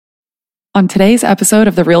on today's episode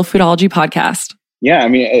of the Real Foodology podcast. Yeah, I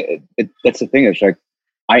mean, that's the thing. It's like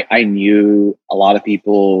I knew a lot of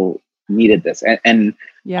people needed this, and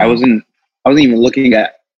Yeah. I wasn't even looking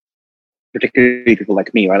at particularly people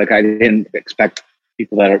like me, right? Like I didn't expect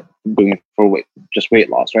people that are doing it for weight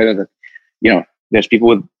loss, right? There's people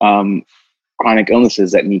with chronic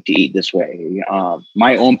illnesses that need to eat this way.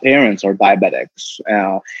 My own parents are diabetics.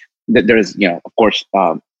 There's, of course,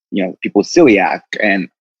 people with celiac, and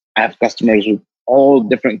I have customers with all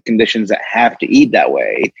different conditions that have to eat that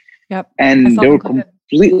way. Yep. And they were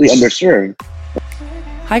completely underserved.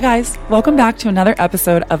 Hi, guys. Welcome back to another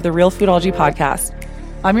episode of the Real Foodology podcast.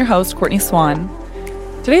 I'm your host, Courtney Swan.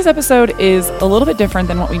 Today's episode is a little bit different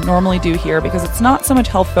than what we normally do here because it's not so much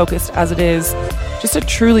health focused as it is just a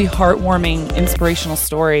truly heartwarming, inspirational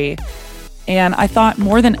story. And I thought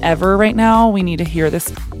more than ever right now, we need to hear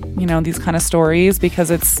this, these kind of stories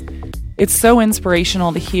because it's so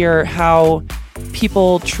inspirational to hear how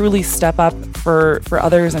people truly step up for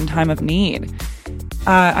others in time of need.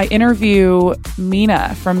 I interview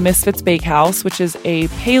Mina from Misfits Bakehouse, which is a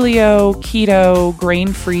paleo, keto,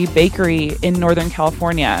 grain-free bakery in Northern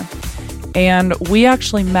California. And we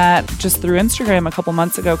actually met just through Instagram a couple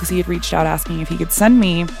months ago because he had reached out asking if he could send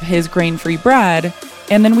me his grain-free bread.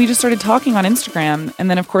 And then we just started talking on Instagram. And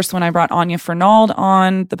then, of course, when I brought Anya Fernald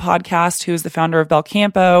on the podcast, who is the founder of Bel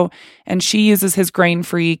Campo, and she uses his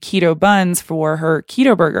grain-free keto buns for her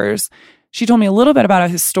keto burgers, she told me a little bit about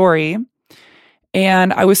his story.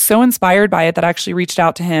 And I was so inspired by it that I actually reached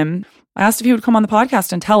out to him. I asked if he would come on the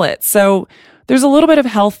podcast and tell it. So there's a little bit of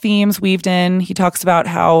health themes weaved in. He talks about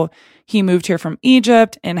how he moved here from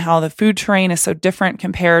Egypt and how the food terrain is so different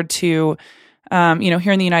compared to,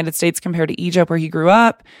 here in the United States compared to Egypt where he grew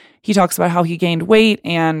up. He talks about how he gained weight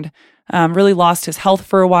and really lost his health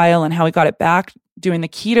for a while and how he got it back doing the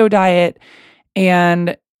keto diet.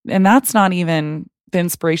 And that's not even the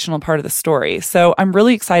inspirational part of the story. So I'm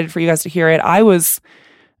really excited for you guys to hear it. I was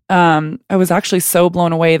actually so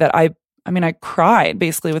blown away that I cried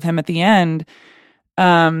basically with him at the end.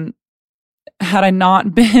 Had I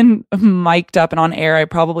not been mic'd up and on air, I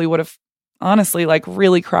probably would have honestly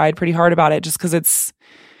really cried pretty hard about it just because it's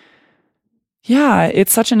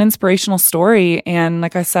such an inspirational story. And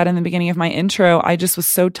like I said in the beginning of my intro, I just was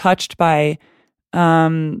so touched by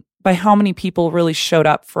how many people really showed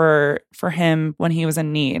up for him when he was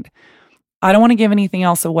in need. I don't want to give anything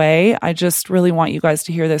else away. I just really want you guys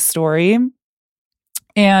to hear this story.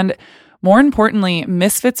 And more importantly,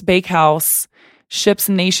 Misfits Bakehouse ships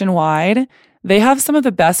nationwide. They have some of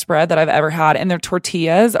the best bread that I've ever had, and their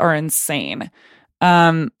tortillas are insane.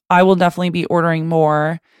 I will definitely be ordering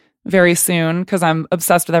more very soon because I'm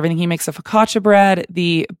obsessed with everything. He makes a focaccia bread,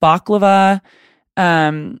 the baklava,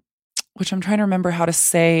 which I'm trying to remember how to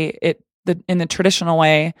say it in the traditional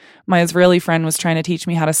way. My Israeli friend was trying to teach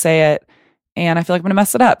me how to say it, and I feel like I'm going to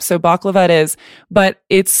mess it up. So baklava it is, but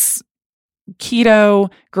it's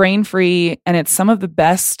keto, grain-free, and it's some of the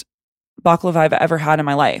best baklava I've ever had in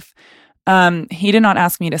my life. He did not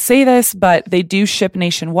ask me to say this, but they do ship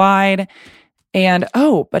nationwide. And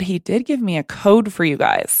but he did give me a code for you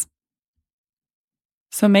guys.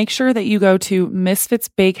 So make sure that you go to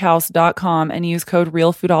misfitsbakehouse.com and use code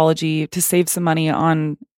REALFoodology to save some money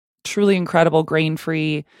on truly incredible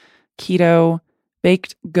grain-free keto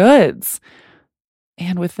baked goods.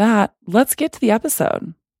 And with that, let's get to the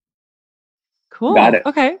episode. Cool. Got it.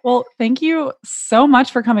 Okay. Well, thank you so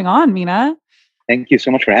much for coming on, Mina. Thank you so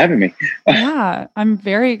much for having me. Yeah, I'm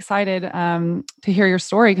very excited to hear your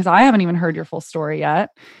story because I haven't even heard your full story yet.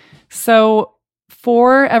 So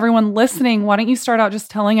for everyone listening, why don't you start out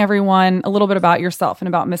just telling everyone a little bit about yourself and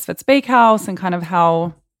about Misfits Bakehouse and kind of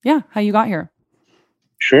how you got here?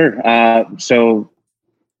 Sure. So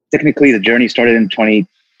technically the journey started in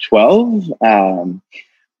 2012.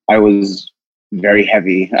 I was very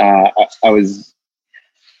heavy. I was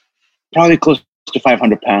probably close to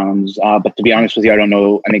 500 pounds. But to be honest with you, I don't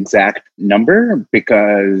know an exact number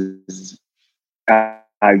because,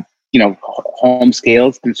 home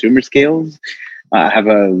scales, consumer scales have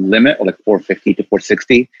a limit of 450 to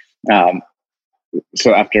 460.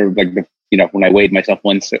 So after when I weighed myself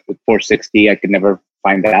once at 460, I could never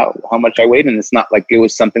find out how much I weighed. And it's not like it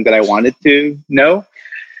was something that I wanted to know.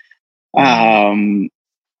 I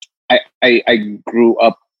grew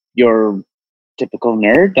up your typical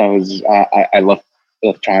nerd. I love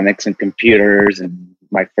electronics and computers, and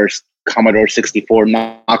my first Commodore 64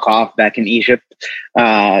 knockoff back in Egypt.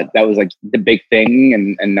 That was the big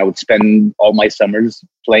thing, and I would spend all my summers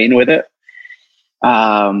playing with it.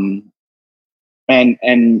 And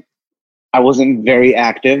I wasn't very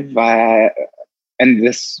active, and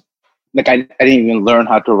this like I didn't even learn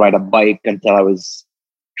how to ride a bike until I was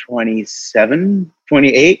 27,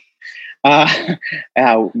 28.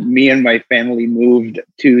 Me and my family moved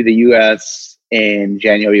to the US in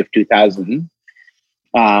January of 2000.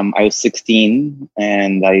 I was 16,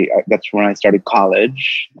 and that's when I started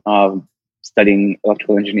college, studying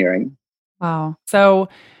electrical engineering. Wow. So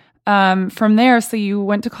from there, so you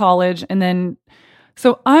went to college and then,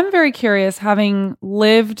 so I'm very curious, having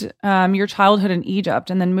lived your childhood in Egypt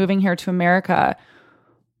and then moving here to America,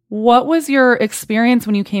 what was your experience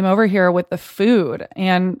when you came over here with the food?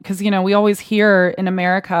 And because, we always hear in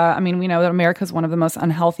America, I mean, we know that America is one of the most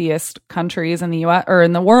unhealthiest countries in the US or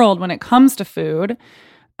in the world when it comes to food.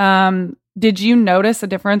 Did you notice a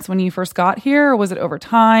difference when you first got here? Or was it over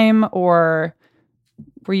time, or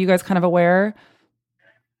were you guys kind of aware?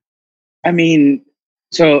 I mean,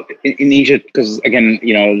 so in Egypt, because again,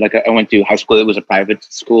 like I went to high school, it was a private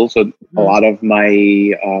school. So a lot of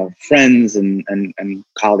my friends and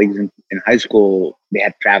colleagues in high school, they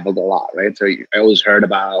had traveled a lot, right? So I always heard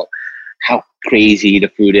about how crazy the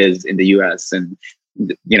food is in the US, and,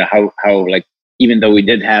 how like, even though we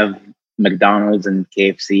did have McDonald's and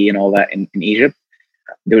KFC and all that in Egypt,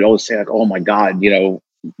 they would always say like, oh my God,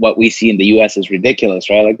 what we see in the US is ridiculous,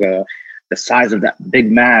 right? Like the size of that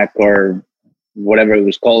Big Mac or whatever it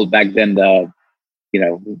was called back then, one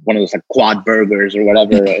of those like quad burgers or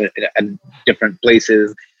whatever at different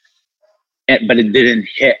places. But it didn't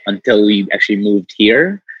hit until we actually moved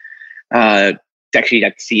here to actually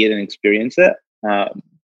like see it and experience it.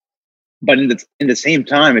 But in the same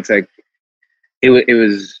time, it's like it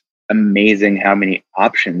was amazing how many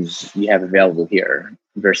options you have available here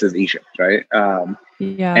versus Egypt, right?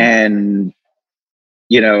 Yeah. And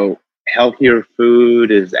healthier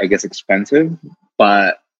food is, I guess, expensive,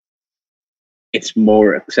 but it's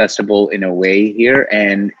more accessible in a way here.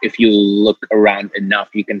 And if you look around enough,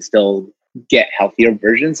 you can still get healthier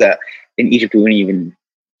versions that in Egypt we wouldn't even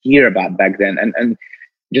hear about back then. And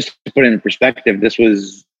just to put it in perspective, this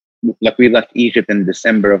was like we left Egypt in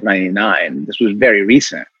December of '99. This was very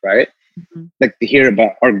recent, right? Mm-hmm. Like to hear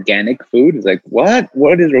about organic food is like, what?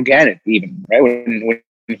 What is organic even, right? When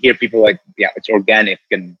you hear people like, yeah, it's organic,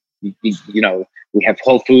 and we have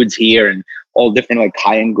Whole Foods here and all different like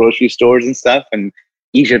high-end grocery stores and stuff. And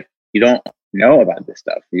Egypt, you don't know about this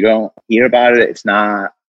stuff. You don't hear about it. It's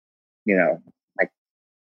not, like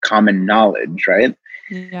common knowledge, right?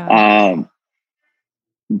 Yeah.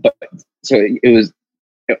 But so it was,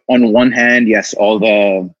 on one hand, yes, all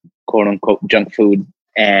the quote unquote junk food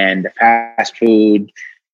and the fast food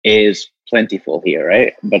is plentiful here,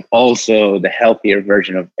 right? But also the healthier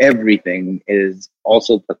version of everything is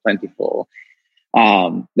also plentiful.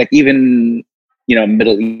 Like even,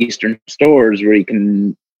 Middle Eastern stores where you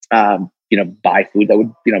can, buy food that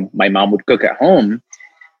would, my mom would cook at home.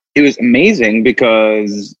 It was amazing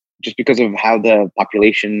because of how the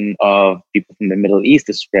population of people from the Middle East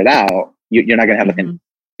is spread out, you're not going to have like an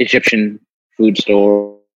Egyptian food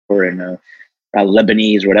store or a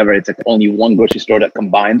Lebanese or whatever. It's like only one grocery store that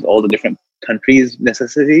combines all the different countries'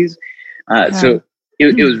 necessities. So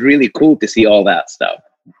it was really cool to see all that stuff.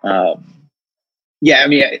 Yeah, I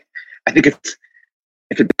mean, I think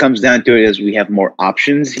if it comes down to it, is we have more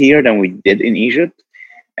options here than we did in Egypt,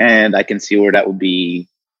 and I can see where that would be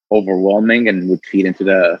overwhelming and would feed into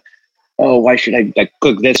the, oh, why should I like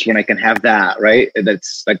cook this when I can have that, right?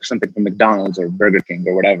 That's like something from McDonald's or Burger King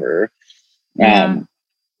or whatever. Yeah.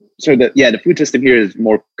 So the food system here is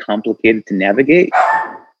more complicated to navigate.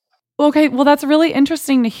 Okay, well, that's really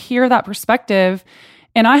interesting to hear that perspective.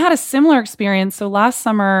 And I had a similar experience. So last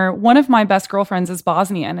summer, one of my best girlfriends is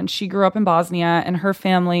Bosnian, and she grew up in Bosnia, and her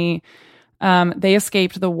family, they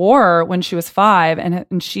escaped the war when she was 5,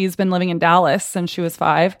 and she's been living in Dallas since she was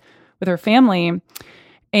 5 with her family.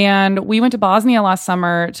 And we went to Bosnia last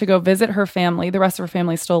summer to go visit her family. The rest of her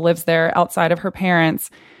family still lives there outside of her parents.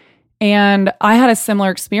 And I had a similar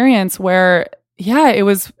experience where, yeah, it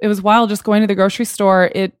was wild just going to the grocery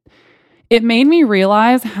store. It made me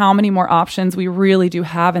realize how many more options we really do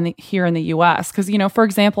have here in the US. Because, for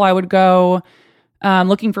example, I would go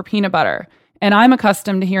looking for peanut butter. And I'm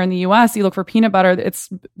accustomed to here in the US, you look for peanut butter, it's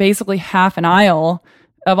basically half an aisle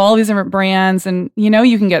of all these different brands. And,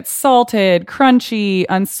 you can get salted, crunchy,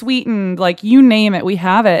 unsweetened, like you name it, we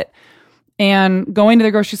have it. And going to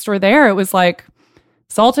the grocery store there, it was like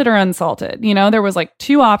salted or unsalted. There was like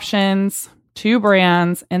 2 options, 2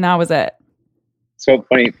 brands, and that was it. So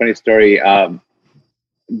funny story.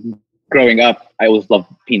 Growing up, I always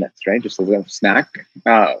loved peanuts, right? Just as a snack.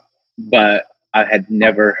 But I had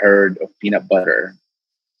never heard of peanut butter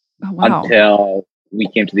until we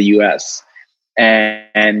came to the US.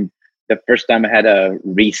 And the first time I had a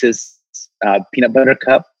Reese's peanut butter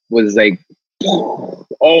cup was like,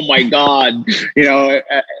 oh my God,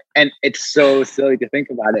 and it's so silly to think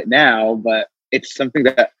about it now, but it's something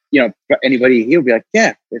that, for anybody here will be like,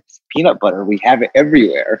 yeah, it's peanut butter. We have it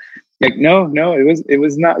everywhere. Like, no, it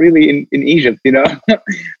was not really in Egypt, Yeah.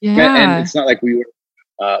 And it's not like we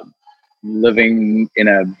were living in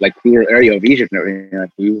a like rural area of Egypt and everything.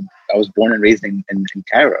 Like I was born and raised in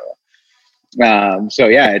Cairo. So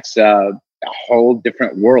yeah, it's a whole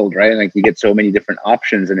different world, right? Like you get so many different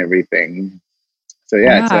options and everything. So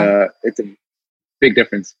yeah. It's a big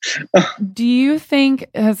difference. Do you think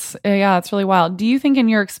it's really wild. Do you think in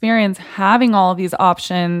your experience having all of these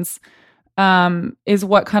options is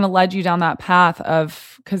what kind of led you down that path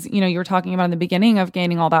of, because you were talking about in the beginning of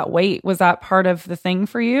gaining all that weight. Was that part of the thing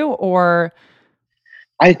for you, or?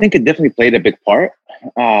 I think it definitely played a big part.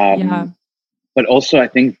 But also I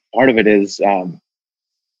think part of it is, and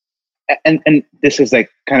this is like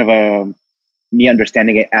kind of me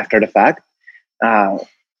understanding it after the fact.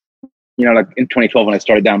 Like in 2012 when I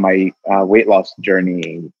started down my weight loss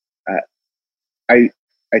journey, I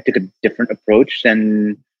took a different approach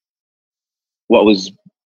than what was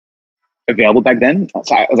available back then.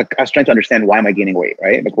 So I was trying to understand, why am I gaining weight,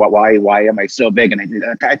 right? Like why am I so big? And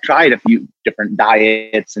I tried a few different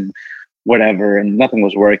diets and whatever, and nothing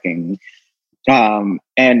was working. And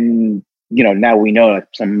now we know that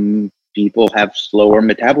some people have slower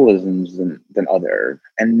metabolisms than other,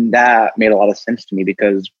 and that made a lot of sense to me,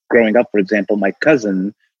 because growing up, for example, my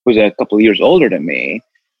cousin, who's a couple of years older than me,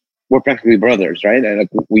 we're practically brothers, right? And like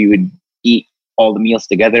we would eat all the meals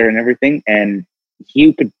together and everything, and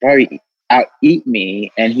he could probably out eat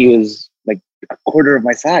me, and he was like a quarter of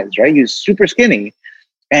my size, right? He was super skinny,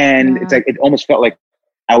 and it's like it almost felt like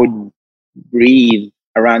I would breathe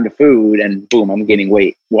around the food and boom, I'm gaining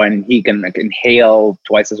weight, when he can like inhale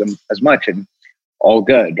twice as much and all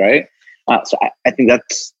good, right? So I think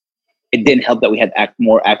it didn't help that we had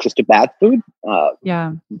more access to bad food. But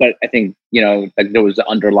I think, like there was the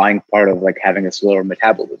underlying part of like having a slower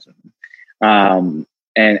metabolism. And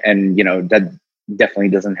that definitely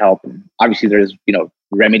doesn't help. And obviously there's,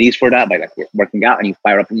 remedies for that, like working out and you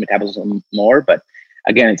fire up your metabolism more. But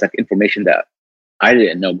again, it's like information that I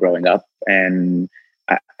didn't know growing up, and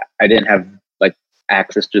I didn't have like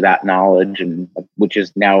access to that knowledge, and which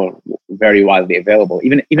is now very widely available.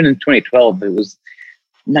 Even in 2012, it was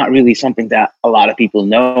not really something that a lot of people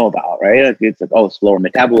know about, right? Like it's like, oh, slower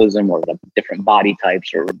metabolism or like different body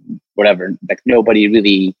types or whatever. Like nobody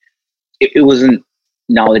really, it wasn't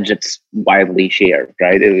knowledge that's widely shared,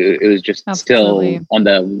 right? It was just Absolutely. Still on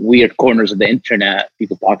the weird corners of the internet,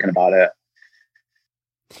 people talking about it.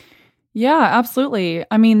 Yeah, absolutely.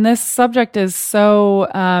 I mean, this subject is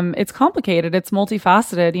so, it's complicated. It's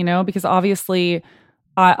multifaceted, because obviously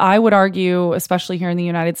I would argue, especially here in the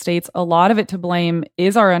United States, a lot of it to blame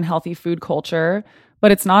is our unhealthy food culture,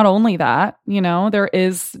 but it's not only that, there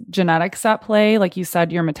is genetics at play. Like you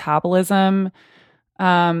said, your metabolism,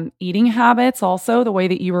 eating habits, also the way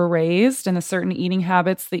that you were raised and the certain eating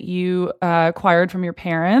habits that you acquired from your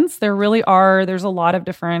parents. There's a lot of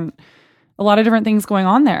different things going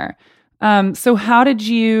on there. So how did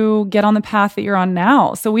you get on the path that you're on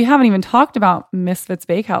now? So we haven't even talked about Misfits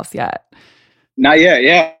Bakehouse yet. Not yet.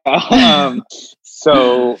 Yeah.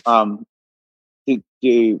 To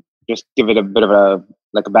just give it a bit of a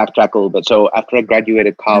backtrack a little bit. So after I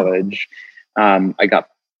graduated college, I got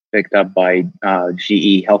picked up by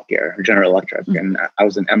GE Healthcare, General Electric, and I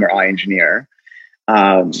was an MRI engineer.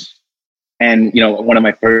 And, one of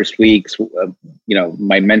my first weeks,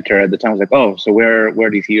 my mentor at the time was like, oh, so where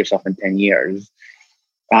do you see yourself in 10 years?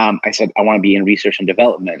 I said, I want to be in research and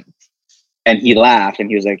development. And he laughed and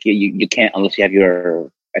he was like, you can't unless you have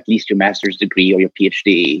at least your master's degree or your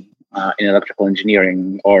PhD in electrical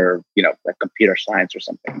engineering or, like computer science or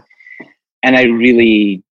something. And I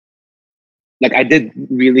really, I did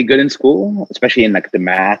really good in school, especially in the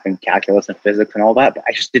math and calculus and physics and all that. But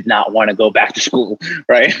I just did not want to go back to school,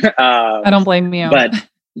 right? I don't blame you. But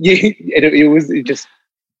it was just,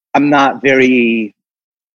 I'm not very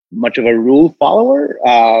much of a rule follower,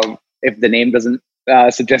 if the name doesn't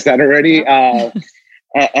suggest that already.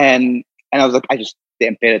 And I was like, I just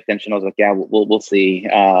didn't pay attention. I was like, yeah, we'll see.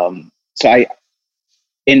 So I,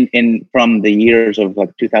 from the years of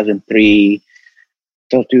 2003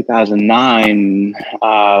 till 2009,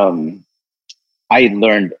 I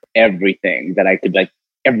learned everything that I could,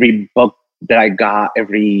 every book that I got,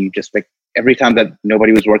 every time that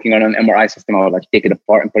nobody was working on an MRI system, I would take it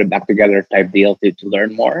apart and put it back together type deal to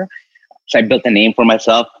learn more. So I built a name for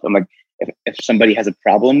myself. I'm like, if somebody has a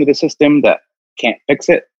problem with the system that can't fix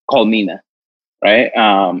it, call Nina. Right.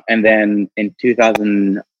 And then in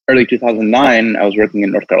 2011, early 2009, I was working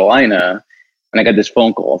in North Carolina, and I got this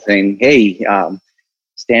phone call saying, "Hey,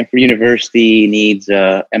 Stanford University needs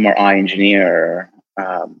a MRI engineer,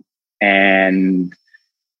 and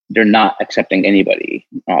they're not accepting anybody,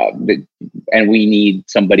 and we need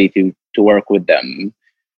somebody to work with them.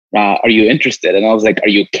 Are you interested?" And I was like, "Are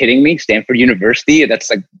you kidding me? Stanford University? That's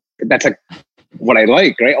like what I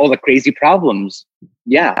like, right? All the crazy problems."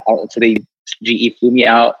 Yeah. So GE flew me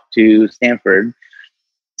out to Stanford,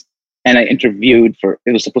 and I interviewed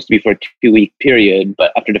it was supposed to be for a 2-week period,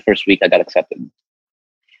 but after the first week, I got accepted.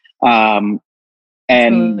 That's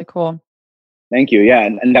really cool. Thank you. Yeah.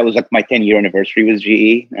 And that was like my 10-year anniversary with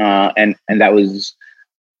GE. And that was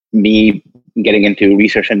me getting into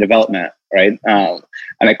research and development. Right. And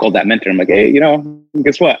I called that mentor. I'm like, "Hey,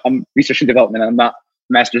 guess what? I'm research and development. I'm not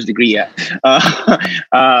master's degree yet."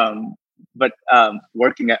 But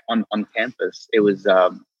working on campus, it was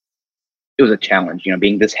a challenge,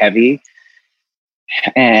 being this heavy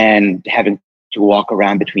and having to walk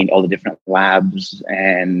around between all the different labs.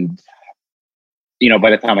 And, by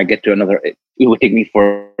the time I get to another, it would take me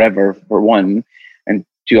forever, for one, and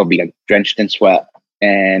two, I'll be like drenched in sweat,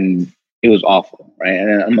 and it was awful. Right.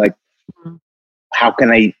 And I'm like,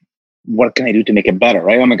 what can I do to make it better?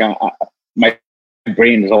 Right. Oh my God, my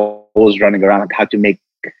brain is always running around like how to make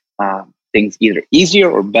things either easier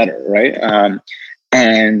or better. Right.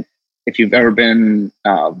 And if you've ever been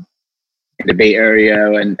in the Bay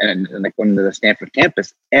Area and like one of the Stanford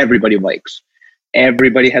campus, everybody bikes.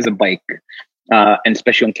 Everybody has a bike. And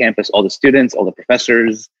especially on campus, all the students, all the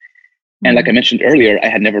professors. And like I mentioned earlier, I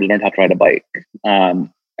had never learned how to ride a bike.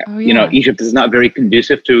 Egypt is not very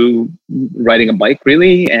conducive to riding a bike,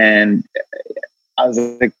 really. And I was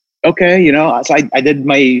like, okay, so I did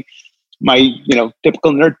my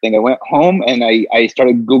typical nerd thing. I went home and I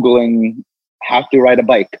started Googling how to ride a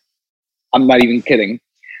bike. I'm not even kidding.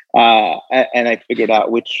 And I figured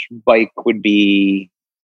out which bike would be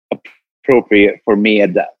appropriate for me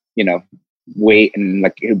at that, weight, and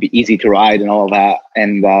like it would be easy to ride and all of that.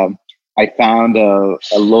 And I found a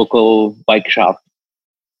local bike shop.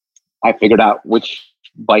 I figured out which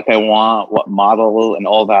bike I want, what model, and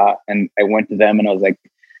all that. And I went to them and I was like,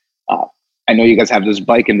 "I know you guys have this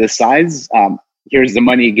bike in this size. Here's the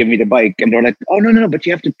money. Give me the bike." And they're like, "Oh, no, but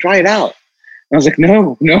you have to try it out." And I was like,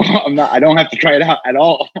 no, I'm not. I don't have to try it out at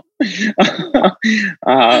all.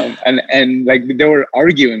 And like they were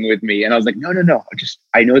arguing with me, and I was like, no.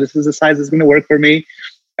 I know this is the size that's going to work for me.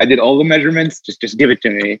 I did all the measurements. Just give it to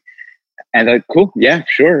me. And they're like, cool, yeah,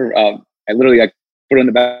 sure. I literally put it in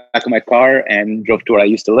the back of my car and drove to where I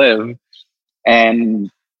used to live, and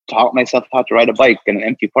taught myself how to ride a bike in an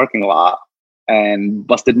empty parking lot, and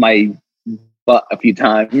busted my butt a few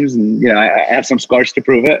times, and I have some scars to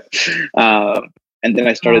prove it. And then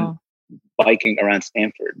I started biking around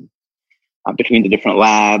Stanford between the different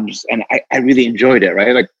labs, and I really enjoyed it.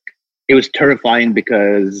 Right, like it was terrifying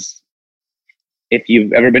because if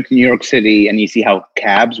you've ever been to New York City and you see how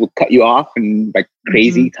cabs will cut you off in like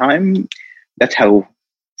crazy time, that's how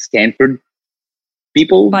Stanford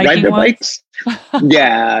people ride their bikes.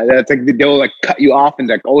 Yeah, that's like they'll like cut you off and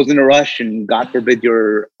like always in a rush, and God forbid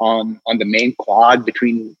you're on the main quad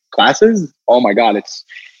between classes. Oh my God,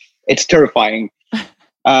 it's terrifying.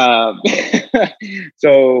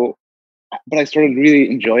 So, but I started really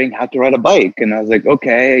enjoying how to ride a bike, and I was like,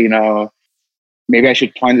 okay, maybe I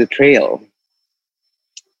should find the trail.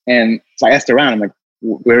 And so I asked around. I'm like,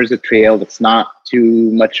 where's a trail that's not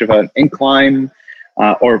too much of an incline,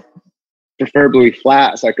 or preferably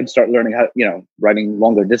flat, so I could start learning how, riding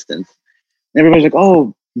longer distance. And everybody's like,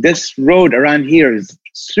 "Oh, this road around here is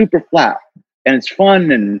super flat and it's fun.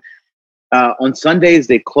 And on Sundays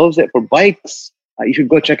they close it for bikes. You should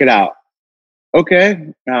go check it out."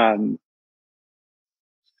 Okay.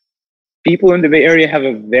 People in the Bay Area have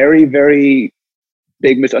a very, very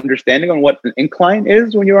big misunderstanding on what an incline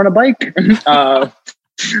is when you're on a bike.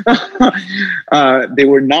 They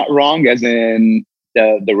were not wrong, as in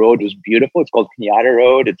the road was beautiful. It's called Kenyatta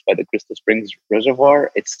Road. It's by the Crystal Springs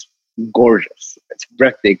Reservoir. It's gorgeous. It's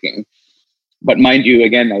breathtaking. But mind you,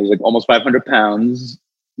 again, I was like almost 500 pounds,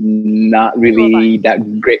 not really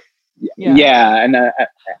that great. Yeah. And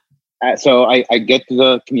so I get to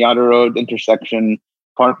the Kenyatta Road intersection,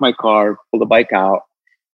 park my car, pull the bike out,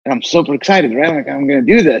 and I'm super excited, right? Like, I'm going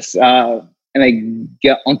to do this. And I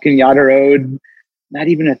get on Kenyatta Road, not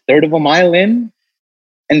even a third of a mile in,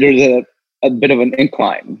 and there's a bit of an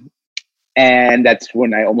incline. And that's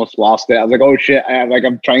when I almost lost it. I was like, oh shit.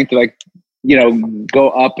 I'm trying to go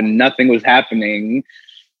up and nothing was happening.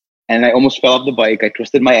 And I almost fell off the bike. I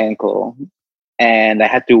twisted my ankle and I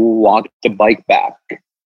had to walk the bike back.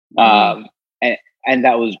 And and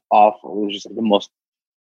that was awful. It was just like the most.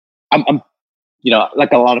 I'm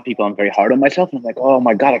like a lot of people, I'm very hard on myself, and I'm like, oh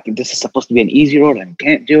my god, this is supposed to be an easy road, and I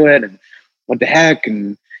can't do it, and what the heck?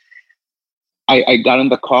 And I got in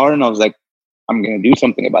the car, and I was like, I'm gonna do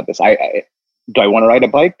something about this. Do I want to ride a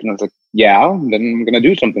bike? And I was like, yeah. Then I'm gonna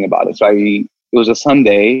do something about it. So it was a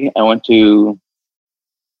Sunday. I went to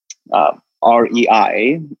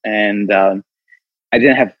REI, and I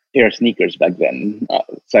didn't have a pair of sneakers back then.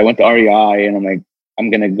 So I went to REI, and I'm like, I'm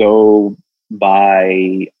going to go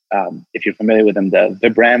buy, if you're familiar with them, the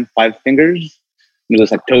Vibram 5 Fingers.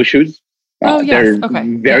 Those like toe shoes. Yes. They're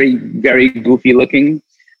Okay. very, very goofy looking.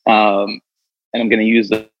 And I'm going to use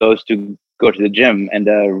those to go to the gym. And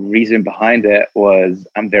the reason behind it was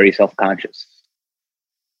I'm very self-conscious.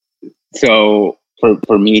 So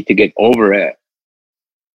for me to get over it,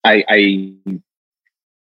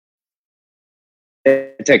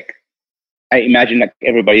 it's like, I imagine like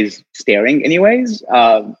everybody's staring anyways.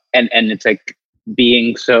 And it's like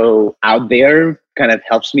being so out there kind of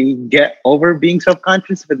helps me get over being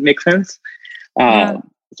self-conscious, if it makes sense.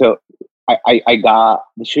 So I got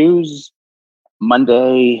the shoes.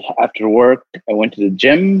 Monday after work, I went to the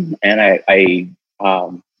gym and I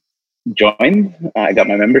joined. I got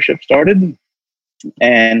my membership started,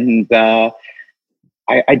 and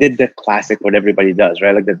I did the classic, what everybody does,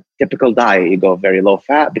 right? Like the typical diet, you go very low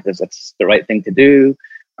fat because that's the right thing to do.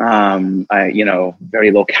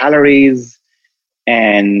 Very low calories,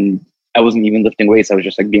 and I wasn't even lifting weights. I was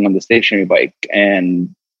just like being on the stationary bike,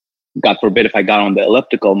 and God forbid if I got on the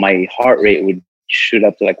elliptical, my heart rate would shoot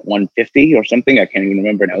up to like 150 or something. I can't even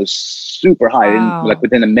remember. And I was super high, like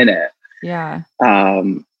within a minute. Yeah.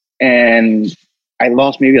 And I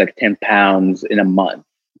lost maybe like 10 pounds in a month,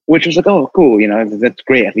 which was like, oh, cool. That's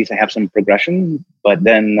great. At least I have some progression. But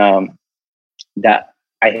then that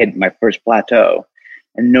I hit my first plateau,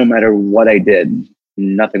 and no matter what I did,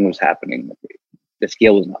 nothing was happening. The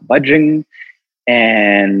scale was not budging.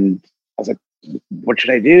 And I was like, what should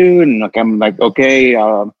I do? And I'm like, okay,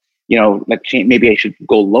 maybe I should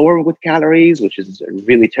go lower with calories, which is a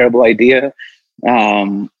really terrible idea.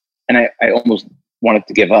 And I almost wanted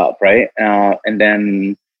to give up, right? And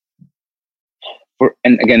then,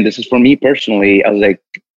 and again, this is for me personally. I was like,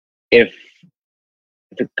 if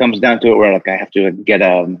it comes down to it, where like I have to get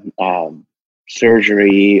a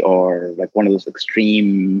surgery or like one of those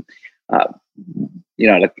extreme, like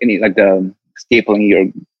the stapling your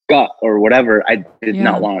gut or whatever, I did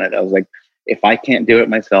not want it. I was like, if I can't do it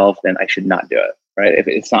myself, then I should not do it, right? If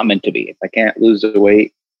it's not meant to be. If I can't lose the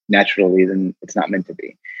weight naturally, then it's not meant to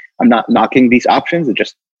be. I'm not knocking these options. It's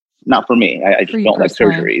just not for me. I just don't like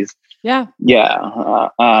surgeries. Yeah. Yeah.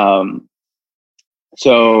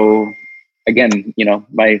 So again,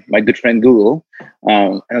 my good friend Google,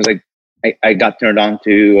 and I was like, I got turned on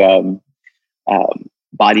to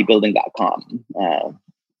bodybuilding.com.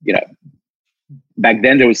 Back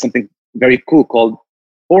then there was something very cool called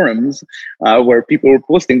forums, where people were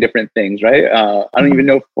posting different things, right? I don't even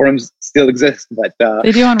know if forums still exist, but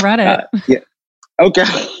they do on Reddit. Yeah. Okay.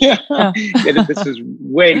 Yeah, this is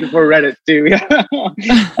way before Reddit too.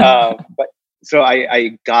 But so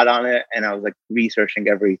I got on it, and I was like researching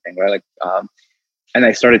everything, right? Like, and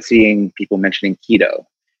I started seeing people mentioning keto.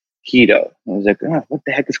 I was like, what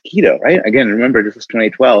the heck is keto, right? Again, remember, this was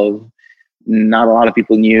 2012. Not a lot of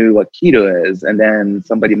people knew what keto is. And then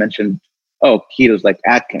somebody mentioned, oh, keto's like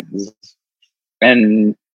Atkins.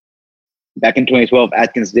 And back in 2012,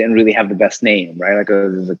 Atkins didn't really have the best name, right? Like, it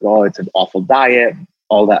was like, oh, it's an awful diet,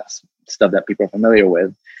 all that stuff that people are familiar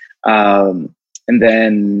with. And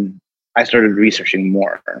then I started researching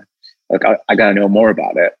more. Like, I got to know more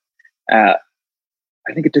about it.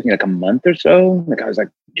 I think it took me like a month or so. Like, I was like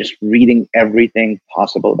just reading everything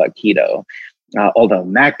possible about keto, all the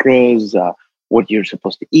macros, what you're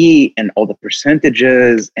supposed to eat, and all the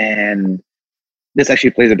percentages. And this actually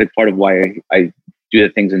plays a big part of why I do the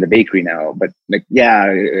things in the bakery now. But like,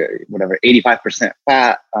 whatever, 85%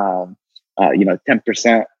 fat,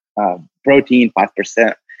 10% protein,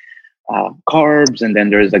 5% carbs, and then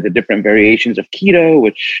there's like the different variations of keto,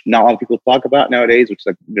 which not a lot of people talk about nowadays. Which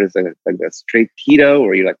like there's a straight keto,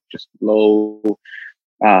 where you like just low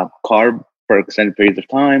carb for extended periods of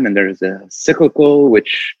time, and there's a cyclical,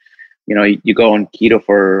 which you go on keto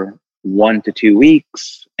for 1 to 2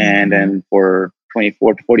 weeks, and then for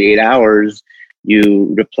 24 to 48 hours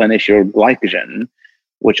you replenish your glycogen,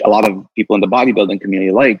 which a lot of people in the bodybuilding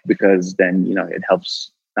community like, because then it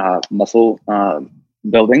helps muscle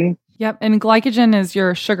building. Yep. And glycogen is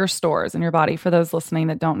your sugar stores in your body, for those listening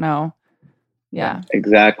that don't know. Yeah,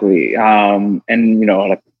 exactly. And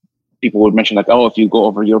like people would mention like, oh, if you go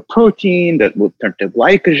over your protein, that will turn to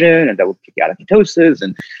glycogen and that will kick you out of ketosis.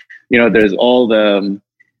 And, there's all the,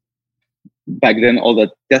 back then, all the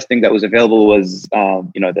testing that was available was,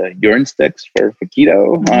 the urine sticks for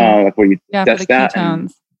keto, like where you test that.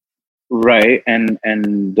 Ketones. Right.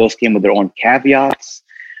 And those came with their own caveats.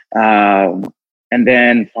 And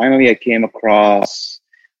then finally I came across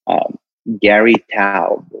Gary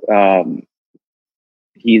Taub.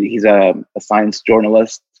 He's a science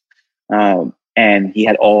journalist. And he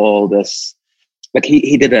had all this, like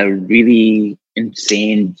he did a really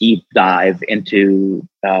insane deep dive into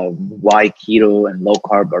why keto and low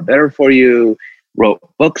carb are better for you, wrote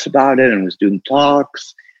books about it and was doing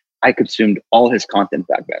talks. I consumed all his content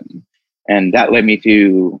back then. And that led me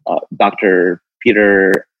to Dr.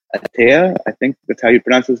 Peter Attia, I think that's how you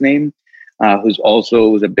pronounce his name, who's also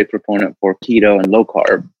was a big proponent for keto and low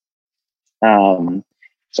carb.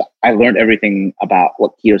 So I learned everything about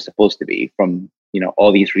what keto is supposed to be from,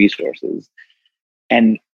 all these resources.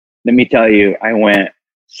 And let me tell you, I went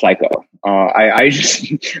psycho. I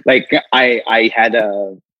just I had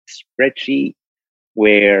a spreadsheet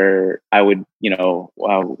where I would,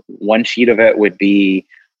 one sheet of it would be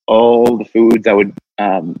all the foods I would,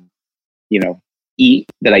 eat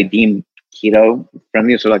that I deemed keto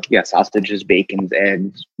friendly. So like, sausages, bacons,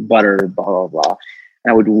 eggs, butter, blah, blah, blah.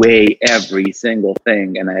 And I would weigh every single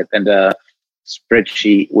thing. And the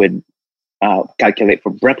spreadsheet would calculate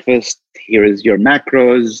for breakfast. Here is your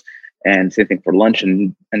macros, and same thing for lunch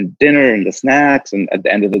and dinner and the snacks. And at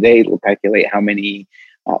the end of the day, it will calculate how many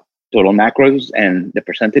total macros and the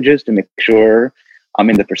percentages to make sure I'm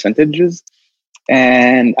in the percentages.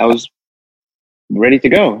 And I was ready to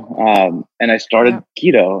go. And I started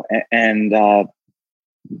keto. And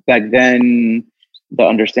back then, the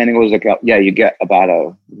understanding was like, you get about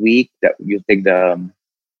a week that you take the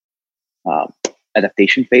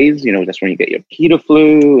adaptation phase. That's when you get your keto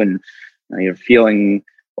flu and you're feeling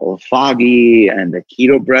all foggy and the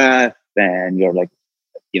keto breath, and you're like,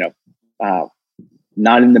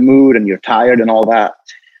 not in the mood and you're tired and all that.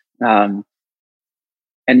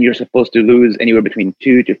 And you're supposed to lose anywhere between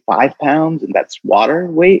 2 to 5 pounds, and that's water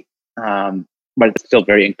weight. But it's still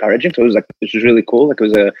very encouraging. So it was like, this was really cool. Like it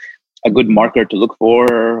was a good marker to look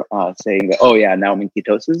for, saying that, oh yeah, now I'm in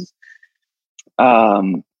ketosis.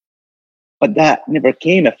 But that never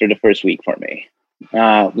came after the first week for me.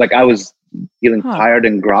 Like I was feeling tired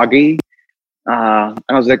and groggy. And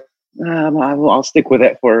I was like, I'll stick with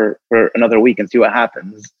it for another week and see what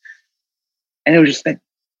happens. And it was just like,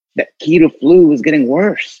 that keto flu was getting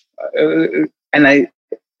worse. And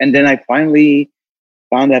then I finally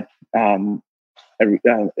found that a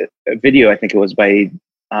video, I think it was by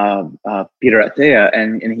Peter Attia,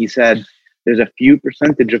 and he said there's a few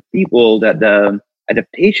percentage of people that the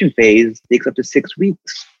adaptation phase takes up to 6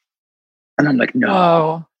 weeks. And I'm like, no.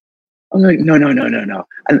 Whoa. I'm like, no.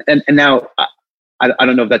 And now I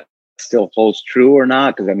don't know if that still holds true or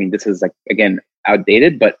not, because I mean, this is like, again,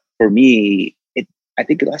 outdated, but for me, I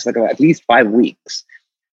think it lasts like at least 5 weeks.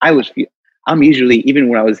 I'm usually, even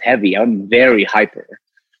when I was heavy, I'm very hyper.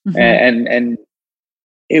 Mm-hmm. And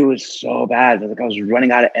it was so bad. Like I was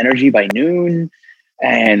running out of energy by noon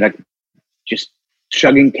and like just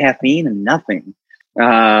chugging caffeine and nothing.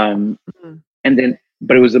 And then,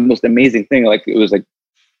 but it was the most amazing thing. Like it was like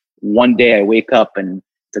one day I wake up and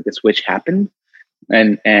it's like the switch happened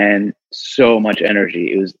and so much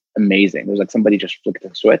energy. It was amazing. It was like somebody just flicked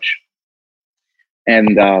the switch.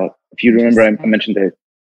 And if you remember, I mentioned the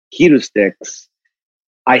keto sticks.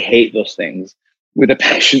 I hate those things with a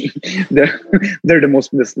passion. They're the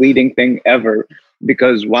most misleading thing ever,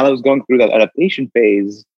 because while I was going through that adaptation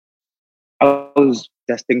phase, I was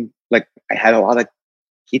testing, like I had a lot of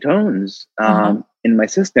ketones in my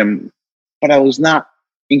system, but I was not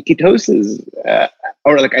in ketosis,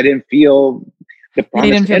 or like I didn't feel the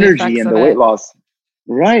promised energy and the weight loss.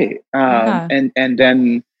 Right. And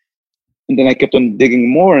then I kept on digging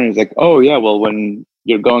more, and it's like, oh yeah, well, when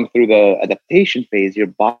you're going through the adaptation phase, your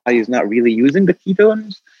body is not really using the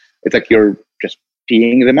ketones. It's like you're just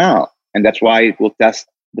peeing them out. And that's why it will test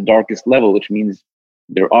the darkest level, which means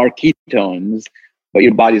there are ketones, but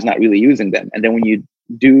your body's not really using them. And then when you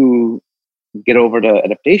do get over the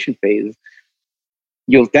adaptation phase,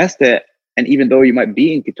 you'll test it. And even though you might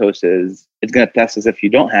be in ketosis, it's going to test as if you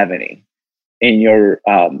don't have any in your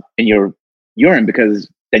urine, because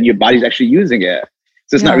then your body's actually using it.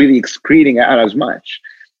 So it's not really excreting out as much.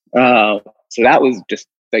 So that was just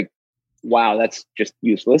like, wow, that's just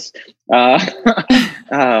useless.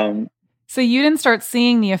 So you didn't start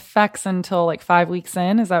seeing the effects until like 5 weeks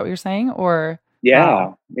in? Is that what you're saying? Or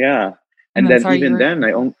yeah. And then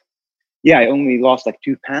yeah, I only lost like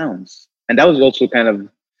 2 pounds. And that was also kind of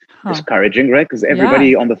Huh. discouraging, right? Because Yeah.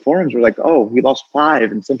 everybody on the forums were like, "Oh, we lost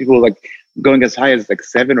 5," and some people were like going as high as like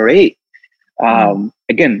 7 or 8. Hmm.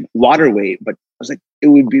 Again, water weight, but I was like, it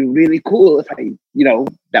would be really cool if I,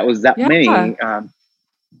 that was that Yeah. many.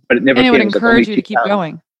 But it never And it came. would It was like only encourage you two to keep pounds,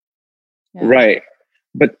 going. Yeah. right?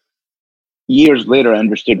 But years later, I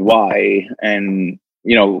understood why, and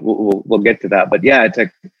we'll get to that. But yeah, it's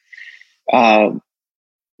like um,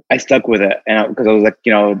 I stuck with it, and because I was like,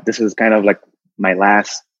 this is kind of like my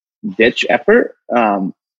last ditch effort.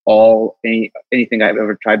 Anything I've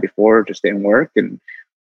ever tried before just didn't work, and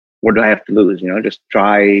what do I have to lose? Just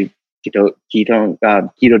try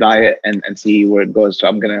keto diet and see where it goes. So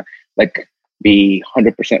I'm gonna like be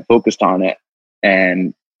 100% focused on it,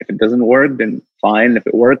 and if it doesn't work, then fine. If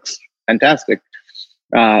it works, fantastic.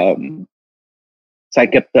 Um, so I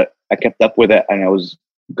kept up with it, and I was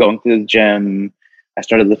going to the gym. I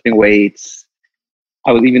started lifting weights.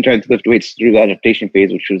 I was even trying to lift weights through the adaptation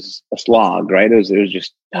phase, which was a slog, right? It was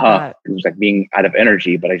just I tough. bet. It was like being out of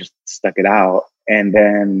energy, but I just stuck it out. And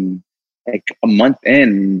then, like a month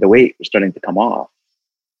in, the weight was starting to come off.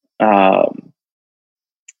 Um,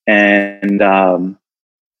 and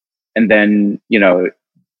and then it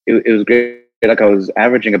was great. Like I was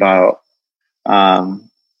averaging um,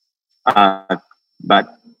 about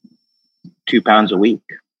 2 pounds a week.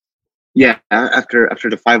 Yeah, after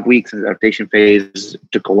the 5 weeks of the adaptation phase, it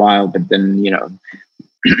took a while, but then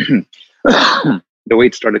the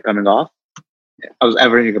weight started coming off. I was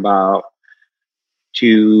averaging about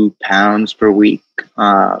 2 pounds per week,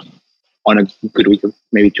 on a good week of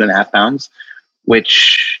maybe 2.5 pounds,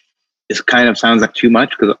 which is kind of sounds like too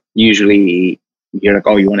much because usually you're like,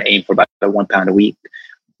 oh, you want to aim for about 1 pound a week,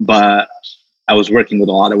 but I was working with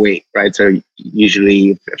a lot of weight, right? So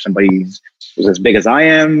usually if somebody's was as big as I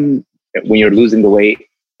am, when you're losing the weight,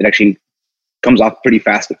 it actually comes off pretty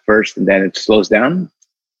fast at first and then it slows down.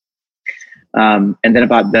 And then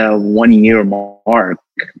about the 1 year mark,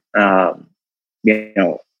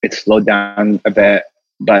 it slowed down a bit,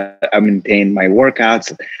 but I maintained my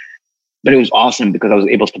workouts. But it was awesome because I was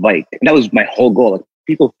able to bike. And that was my whole goal. Like,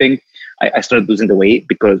 people think I started losing the weight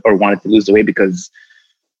or wanted to lose the weight because,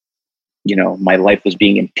 my life was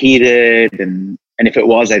being impeded. And if it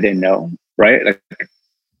was, I didn't know, right? Like,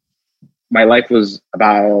 my life was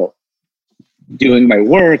about doing my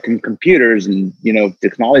work and computers and,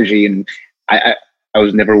 technology. And I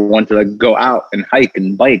was never one to like go out and hike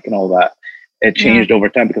and bike and all that. It Yeah. changed over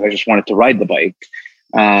time because I just wanted to ride the bike.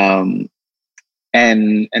 And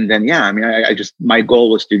then, yeah, I mean, I just, my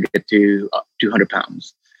goal was to get to 200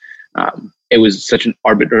 pounds. It was such an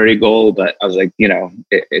arbitrary goal, but I was like,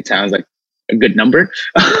 it sounds like a good number.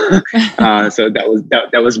 So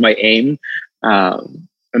that was my aim.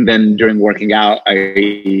 And then during working out,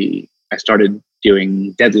 I started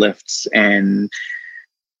doing deadlifts, and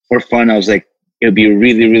for fun, I was like, it would be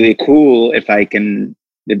really, really cool if I can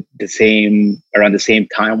around the same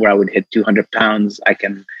time where I would hit 200 pounds, I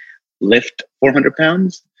can lift 400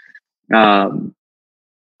 pounds. Um,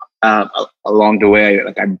 Along the way,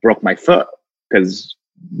 like I broke my foot because,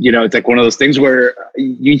 it's like one of those things where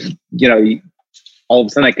all of a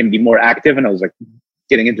sudden I can be more active, and I was like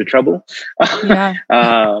getting into trouble. Yeah.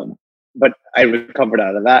 But I recovered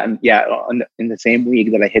out of that. And yeah, in the same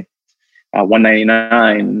week that I hit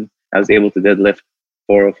 199, I was able to deadlift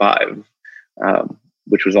 405,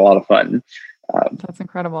 which was a lot of fun. That's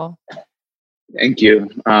incredible. Thank you.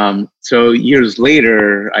 So years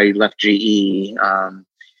later, I left GE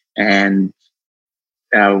and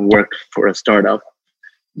worked for a startup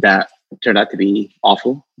that turned out to be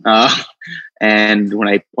awful. And when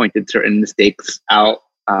I pointed certain mistakes out,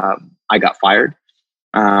 I got fired.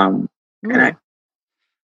 And Ooh.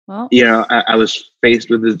 Well, I was faced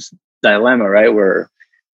with this dilemma, right? Where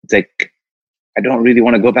it's like, I don't really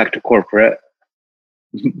want to go back to corporate,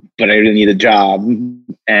 but I really need a job.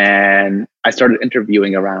 And I started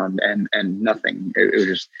interviewing around, and nothing. It was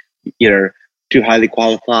just either too highly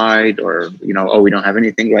qualified or, oh, we don't have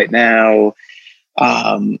anything right now.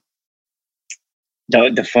 The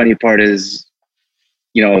funny part is,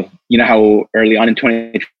 how early on in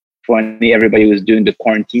 2020, everybody was doing the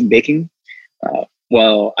quarantine baking.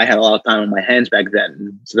 Well, I had a lot of time on my hands back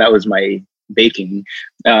then, so that was my baking.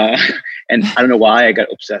 And I don't know why I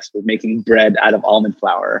got obsessed with making bread out of almond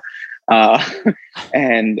flour. Uh,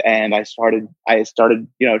 and I started,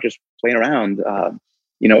 just playing around.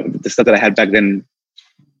 The stuff that I had back then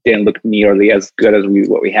didn't look nearly as good as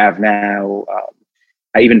what we have now.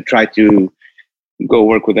 I even tried to go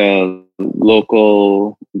work with a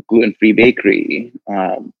local gluten-free bakery,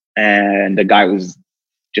 and the guy was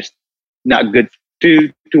just not good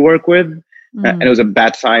food, to work with. And it was a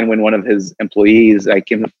bad sign when one of his employees, I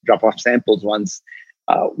came to drop off samples once.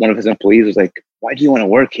 One of his employees was like, "Why do you want to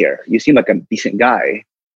work here? You seem like a decent guy."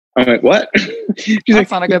 I'm like, "What?"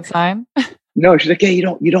 That's not a good sign. No, she's like, "Hey, you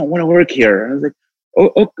don't want to work here." I was like,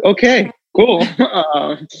 "Oh, okay, cool."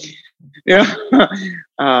 Yeah.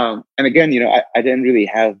 And again, I didn't really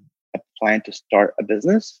have a plan to start a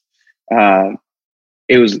business.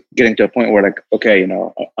 It was getting to a point where like, okay,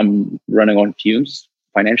 I'm running on fumes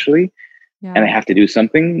financially, and I have to do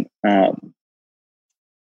something.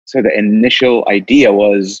 So the initial idea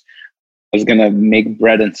was I was gonna make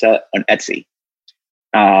bread and sell it on Etsy.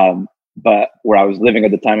 But where I was living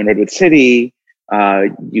at the time in Redwood City,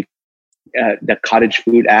 the Cottage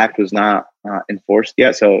Food Act was not enforced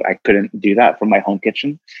yet, so I couldn't do that from my home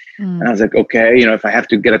kitchen. And I was like, okay, if I have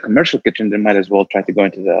to get a commercial kitchen, then might as well try to go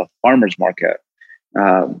into the farmer's market.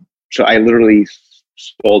 So I literally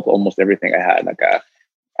sold almost everything I had. Like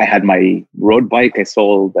I had my road bike I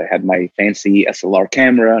had my fancy SLR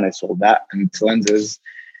camera, and I sold that and its lenses.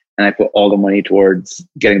 And I put all the money towards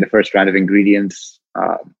getting the first round of ingredients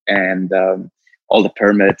and all the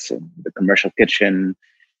permits and the commercial kitchen.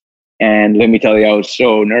 And let me tell you, I was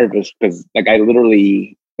so nervous because like I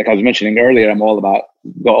literally, like I was mentioning earlier, I'm all about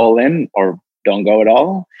go all in or don't go at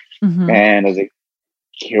all. And I was like,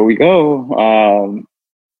 here we go.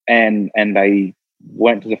 And I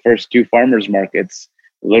went to the first 2 farmers markets.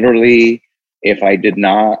 Literally, if I did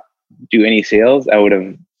not do any sales, I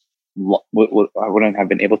wouldn't have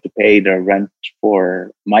been able to pay the rent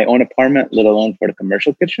for my own apartment, let alone for the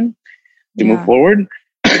commercial kitchen to move forward.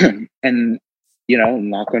 And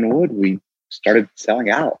knock on wood, we started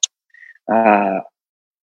selling out. And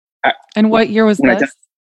what year was this?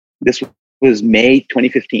 This was May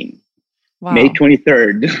 2015. Wow. May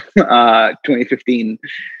 23rd, 2015.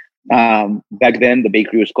 Back then, the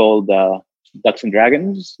bakery was called Ducks and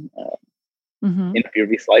Dragons in Pure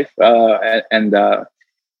Beast Life, and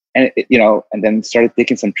then started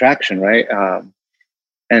taking some traction, right?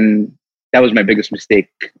 And that was my biggest mistake,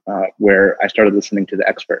 where I started listening to the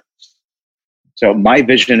experts. So my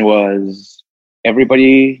vision was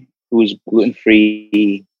everybody who's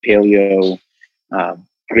gluten-free, paleo,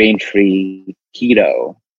 grain-free,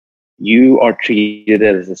 keto, you are treated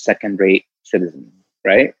as a second-rate citizen,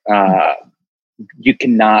 right? You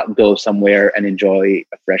cannot go somewhere and enjoy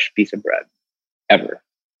a fresh piece of bread, ever.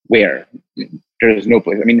 Where? There's no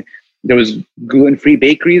place. I mean, there was gluten-free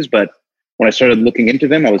bakeries, but when I started looking into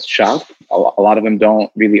them, I was shocked. A lot of them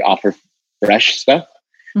don't really offer fresh stuff.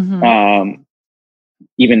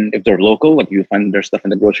 Even if they're local, like you find their stuff in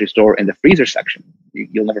the grocery store in the freezer section.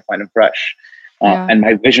 You'll never find them fresh. And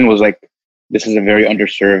my vision was like, this is a very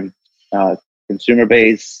underserved consumer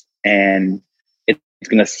base, and it's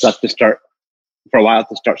going to suck to start for a while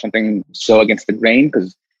to start something so against the grain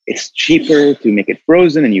because it's cheaper to make it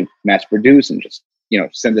frozen and you mass produce and just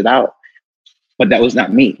send it out. But that was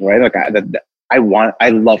not me, right? Like I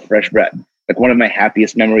love fresh bread. Like one of my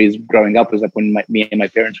happiest memories growing up was like when me and my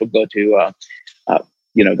parents would go to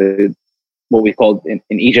the what we called in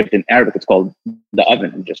Egypt in Arabic, it's called the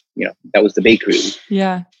oven. Just that was the bakery.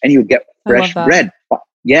 Yeah, and you would get fresh bread.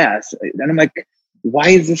 Yes, and I'm like, why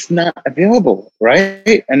is this not available,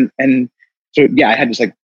 right? And so I had this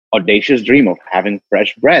like audacious dream of having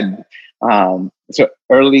fresh bread. So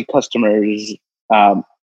early customers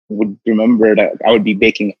would remember that I would be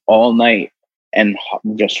baking all night and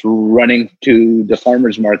just running to the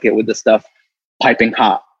farmer's market with the stuff piping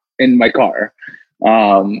hot in my car.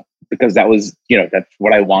 Because that was, that's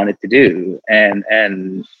what I wanted to do. And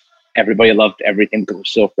everybody loved everything because it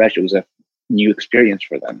was so fresh. It was a new experience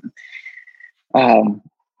for them.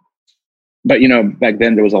 But, back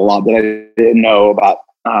then there was a lot that I didn't know about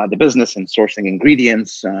the business and sourcing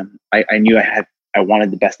ingredients. I knew I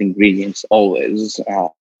wanted the best ingredients always.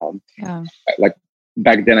 Like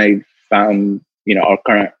back then I found, our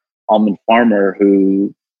current almond farmer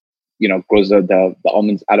who, grows the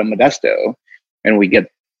almonds out of Modesto, and we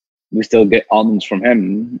still get almonds from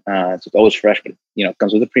him. So it's always fresh, but it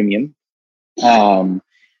comes with a premium. And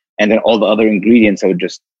then all the other ingredients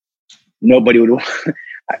nobody would,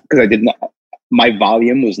 because my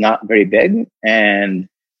volume was not very big and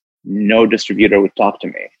no distributor would talk to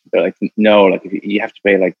me. They're like, no, like you have to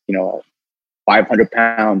pay like, 500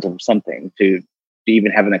 pounds of something to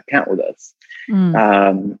even have an account with us.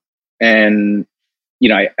 And, I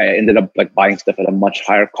ended up like buying stuff at a much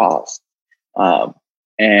higher cost.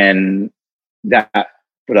 And that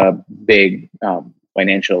put a big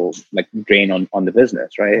financial like drain on the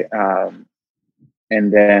business, right?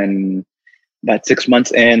 And then about 6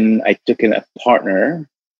 months in, I took in a partner,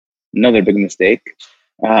 another big mistake.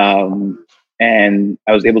 And and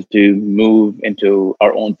I was able to move into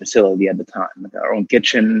our own facility at the time, like our own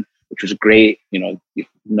kitchen, which was great.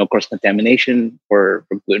 No cross contamination for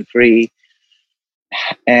gluten free,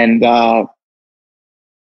 and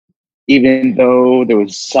even though there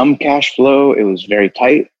was some cash flow, it was very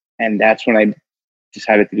tight. And that's when I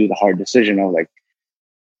decided to do the hard decision of like,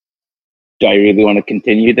 do I really want to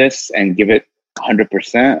continue this and give it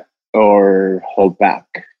 100% or hold back?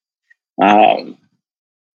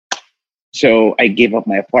 So I gave up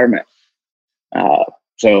my apartment.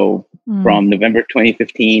 So from November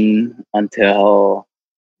 2015 until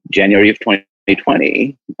January of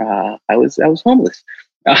 2020, I was homeless.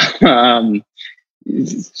 Wow.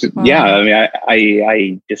 Yeah, I mean,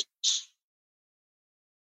 I just,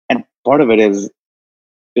 and part of it is,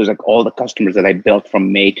 it was like all the customers that I built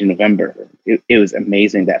from May to November. It was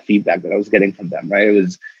amazing, that feedback that I was getting from them, right? It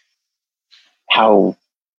was how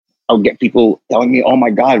I'll get people telling me, oh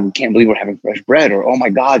my God, we can't believe we're having fresh bread. Or, oh my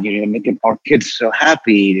God, you're making our kids so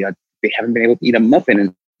happy. They haven't been able to eat a muffin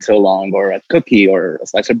in so long, or a cookie, or a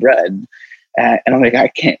slice of bread. And I'm like, I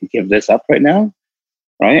can't give this up right now.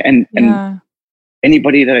 Right. And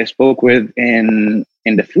anybody that I spoke with in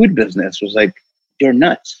the food business was like, you're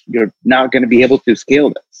nuts. You're not going to be able to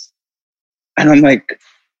scale this. And I'm like,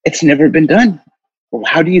 it's never been done. Well,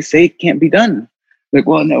 how do you say it can't be done? Like,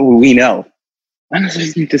 well, no, we know. And I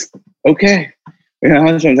was just, okay. So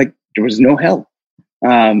I was like, there was no help.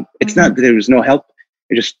 It's not that there was no help.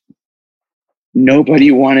 It just,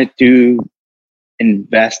 nobody wanted to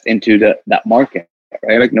invest into that market,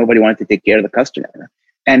 right? Like nobody wanted to take care of the customer.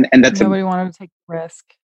 And that's nobody wanted to take risk.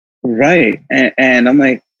 Right. And I'm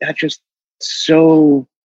like, that's just so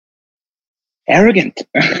arrogant,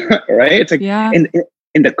 right? It's like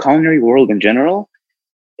in the culinary world in general,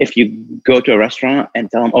 if you go to a restaurant and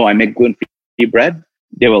tell them, oh, I make gluten-free bread,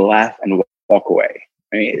 they will laugh and walk away.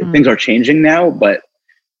 I mean, things are changing now, but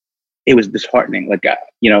it was disheartening. Like,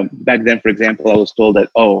 back then, for example, I was told that,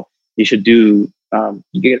 oh, you should do,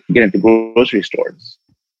 get into grocery stores.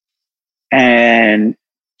 And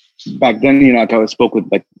back then, I spoke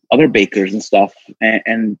with like other bakers and stuff,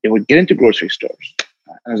 and they would get into grocery stores.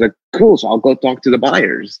 I was like, cool. So I'll go talk to the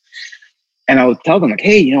buyers, and I would tell them like,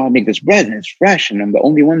 hey, I make this bread and it's fresh, and I'm the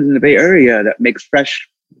only one in the Bay Area that makes fresh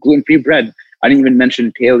gluten-free bread. I didn't even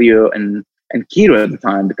mention paleo and keto at the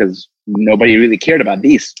time because nobody really cared about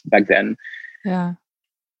these back then. Yeah.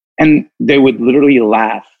 And they would literally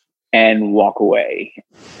laugh and walk away.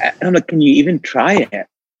 And I'm like, can you even try it?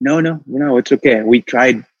 No, it's okay. We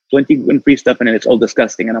tried 20 gluten-free stuff and it's all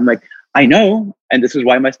disgusting. And I'm like, I know. And this is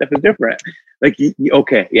why my stuff is different. Like,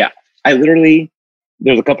 okay, yeah.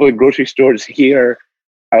 There's a couple of grocery stores here.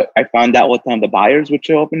 I found out what time the buyers would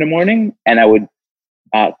show up in the morning, and I would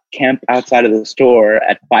camp outside of the store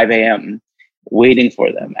at 5 a.m. waiting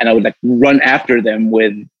for them. And I would like run after them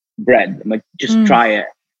with bread. I'm like, just try it.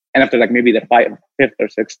 And after like maybe the fifth or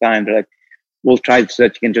sixth time, they're like, we'll try it so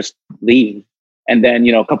that you can just leave. And then,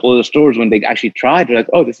 a couple of the stores, when they actually tried, they're like,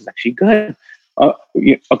 oh, this is actually good.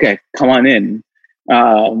 Okay, come on in.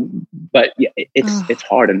 But yeah, it's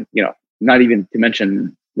hard. And, not even to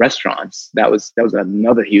mention restaurants. That was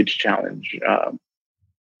another huge challenge.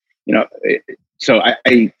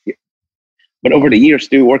 But over the years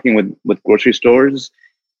too, working with grocery stores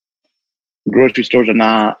are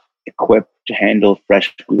not equipped to handle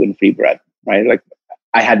fresh gluten-free bread, right? Like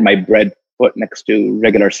I had my bread put next to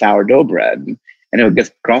regular sourdough bread, and it would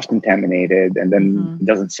get cross-contaminated, and then it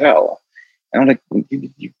doesn't sell. And I'm like,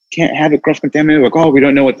 you can't have it cross-contaminated. Like, oh, we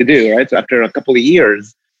don't know what to do, right? So after a couple of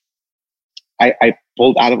years, I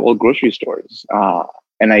pulled out of all grocery stores,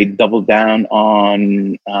 and I doubled down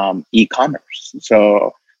on e-commerce.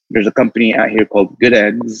 So there's a company out here called Good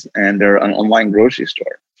Eggs, and they're an online grocery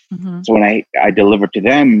store. So when I deliver to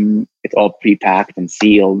them, it's all pre-packed and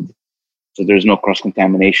sealed, so there's no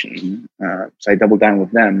cross-contamination. So I doubled down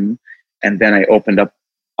with them, and then I opened up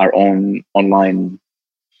our own online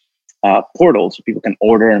portal so people can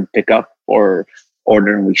order and pick up, or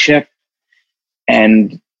order and we ship.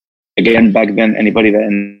 And again, back then, anybody that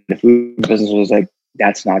in the food business was like,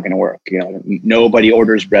 that's not going to work. Nobody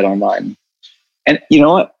orders bread online. And you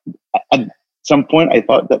know what? At some point, I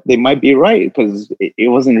thought that they might be right, because it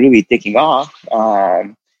wasn't really taking off.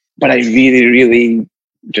 But I really, really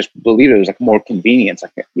just believe it was like more convenience.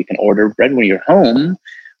 Like you can order bread when you're home.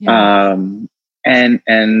 Yeah.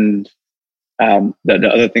 The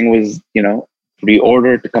other thing was,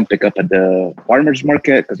 pre-order to come pick up at the farmer's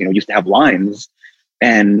market, because, used to have lines.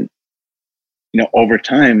 And, over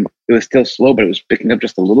time, it was still slow, but it was picking up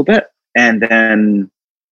just a little bit. And then,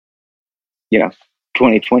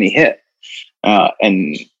 2020 hit.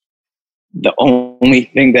 And the only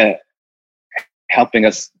thing that helping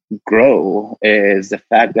us grow is the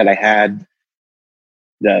fact that I had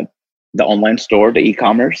the online store, the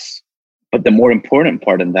e-commerce. But the more important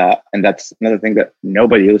part in that, and that's another thing that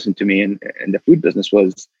nobody listened to me in the food business,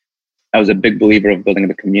 was I was a big believer of building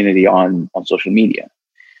the community on social media.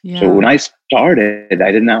 Yeah. So when I started,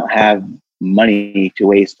 I did not have money to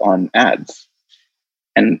waste on ads.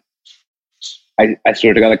 And I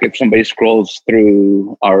swear to God, like if somebody scrolls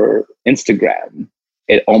through our Instagram,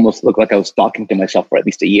 it almost looked like I was talking to myself for at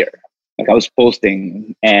least a year. Like I was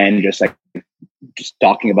posting and just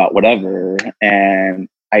talking about whatever. And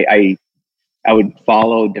I would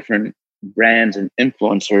follow different brands and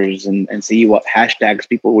influencers and see what hashtags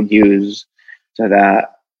people would use so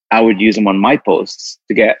that I would use them on my posts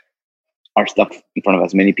to get our stuff in front of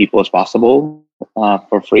as many people as possible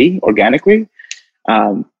for free, organically.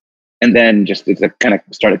 And then just it kind of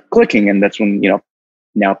started clicking. And that's when,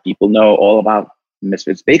 now people know all about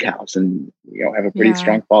Misfits Bakehouse and, have a pretty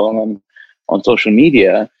strong following on social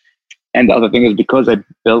media. And the other thing is because I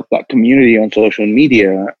built that community on social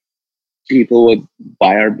media, people would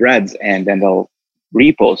buy our breads and then they'll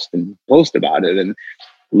repost and post about it. And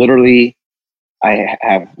literally, I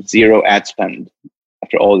have zero ad spend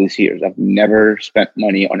after all these years. I've never spent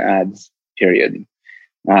money on ads, period.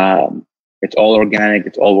 It's all organic.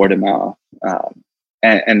 It's all word of mouth.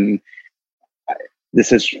 And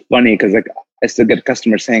this is funny because I still get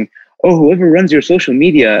customers saying, "Oh, whoever runs your social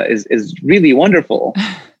media is really wonderful."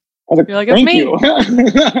 I was like, You're like, "Thank it's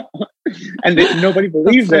you." And nobody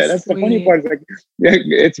believes That's it. so That's the sweet. funny part.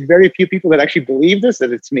 It's very few people that actually believe this,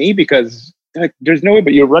 that it's me, because there's no way,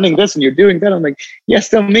 but you're running this and you're doing that. I'm like, yes,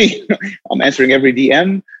 still me. I'm answering every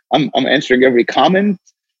DM. I'm answering every comment.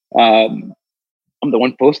 I'm the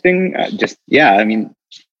one posting.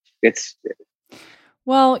 It's.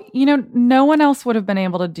 Well, no one else would have been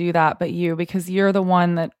able to do that but you, because you're the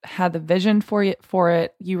one that had the vision for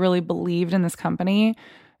it. You really believed in this company.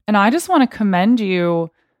 And I just want to commend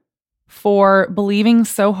you for believing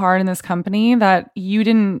so hard in this company that you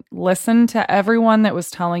didn't listen to everyone that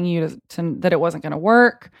was telling you that it wasn't going to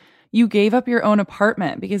work. You gave up your own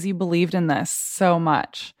apartment because you believed in this so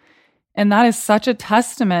much. And that is such a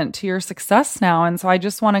testament to your success now. And so I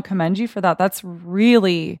just want to commend you for that. That's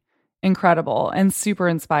really incredible and super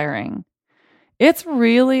inspiring. It's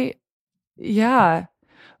really, yeah.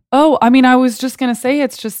 Oh, I mean, I was just going to say,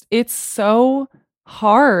 it's so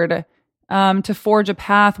hard to forge a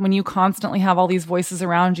path when you constantly have all these voices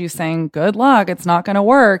around you saying, good luck, it's not going to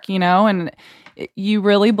work, and you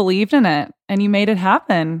really believed in it and you made it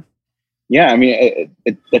happen. Yeah. I mean,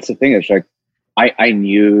 that's the thing. It's like, I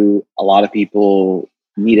knew a lot of people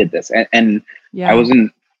needed this, and Yeah. I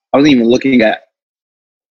wasn't even looking at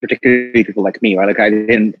particularly people like me, right? Like I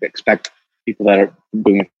didn't expect people that are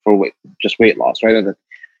doing it for weight loss, right?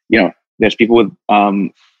 There's people with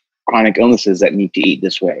chronic illnesses that need to eat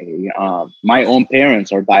this way. My own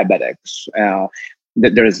parents are diabetics.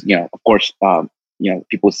 There's, of course, people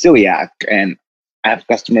with celiac, and I have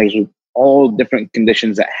customers with all different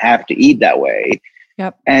conditions that have to eat that way.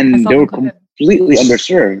 Yep. And they were completely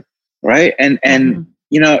underserved, right? And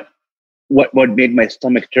what made my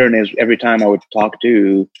stomach turn is every time I would talk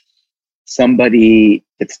to somebody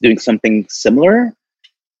that's doing something similar,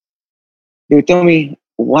 they would tell me,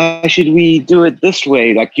 why should we do it this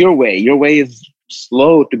way? Like your way is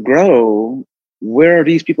slow to grow. Where are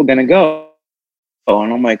these people going to go?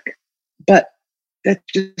 And I'm like, but that's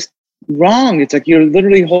just wrong. It's like you're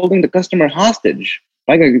literally holding the customer hostage.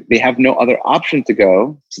 Like they have no other option to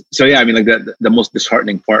go. So yeah, I mean, like the most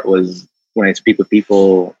disheartening part was when I speak with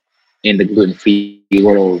people in the gluten-free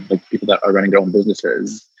world, like people that are running their own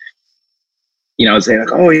businesses, say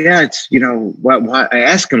like, oh yeah, it's, why I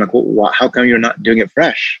ask them like, well, how come you're not doing it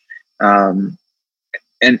fresh? And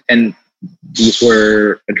these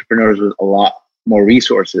were entrepreneurs with a lot more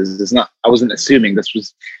resources. I wasn't assuming this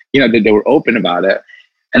was, that they were open about it.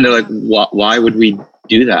 And they're like, why would we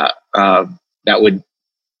do that? That would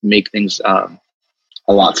make things a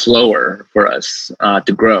lot slower for us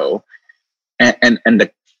to grow. And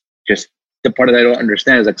the part that I don't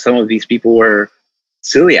understand is like some of these people were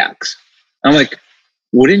celiacs. I'm like,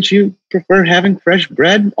 wouldn't you prefer having fresh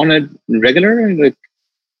bread on a regular? And like,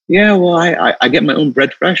 yeah, well, I get my own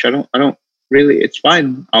bread fresh. I don't really, it's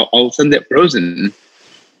fine. I'll send it frozen.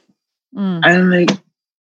 And like,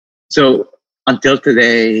 so until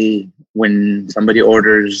today, when somebody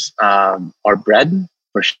orders our bread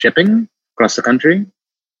for shipping across the country,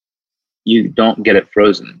 you don't get it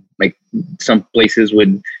frozen. Like some places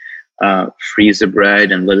would freeze the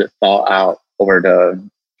bread and let it thaw out over the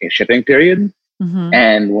shipping period.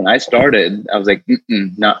 And when I started, I was like,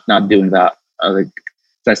 not doing that. I was like,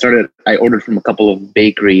 So I ordered from a couple of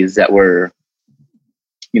bakeries that were,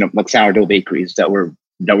 like sourdough bakeries that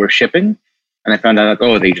were shipping. And I found out like,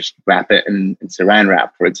 oh, they just wrap it in saran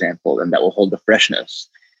wrap, for example, and that will hold the freshness.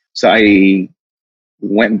 So I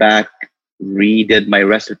went back, redid my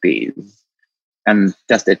recipes, and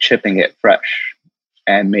tested shipping it fresh,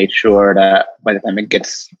 and made sure that by the time it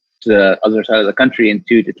gets to the other side of the country in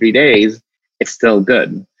 2 to 3 days, it's still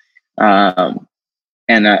good. And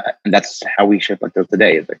that's how we ship until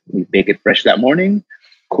today. It's like we bake it fresh that morning,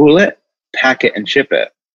 cool it, pack it, and ship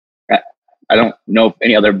it. I don't know if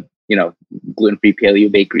any other gluten-free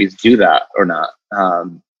paleo bakeries do that or not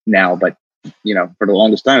now, but for the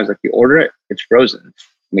longest time, it's like you order it, it's frozen,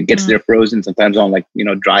 and it gets there frozen, sometimes on like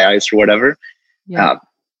dry ice or whatever. Yeah.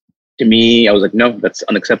 To me, I was like, no, that's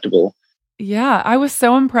unacceptable. Yeah, I was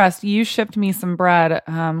so impressed. You shipped me some bread.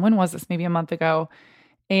 When was this? Maybe a month ago,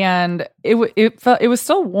 and it was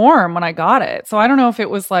still warm when I got it. So I don't know if it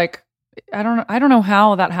was like, I don't know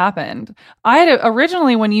how that happened. I had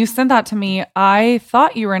originally, when you sent that to me, I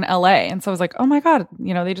thought you were in LA, and so I was like, oh my God,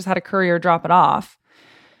 they just had a courier drop it off.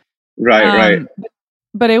 Right.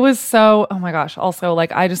 But it was so, oh my gosh. Also,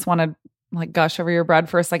 like, I just want to like gush over your bread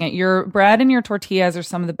for a second. Your bread and your tortillas are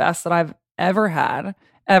some of the best that I've ever had,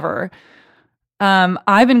 ever.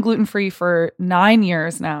 I've been gluten-free for 9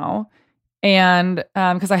 years now. And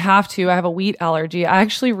because I have a wheat allergy. I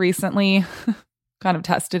actually recently kind of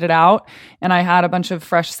tested it out, and I had a bunch of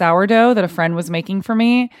fresh sourdough that a friend was making for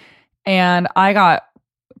me, and I got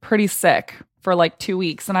pretty sick for like 2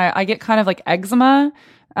 weeks, and I get kind of like eczema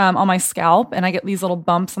on my scalp, and I get these little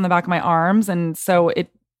bumps on the back of my arms, and so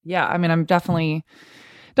I'm definitely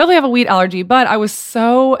have a wheat allergy. But I was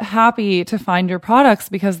so happy to find your products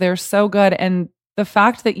because they're so good, and the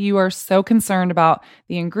fact that you are so concerned about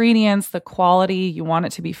the ingredients, the quality, you want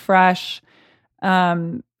it to be fresh.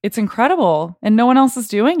 It's incredible, and no one else is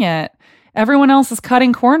doing it. Everyone else is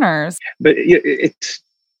cutting corners. But it's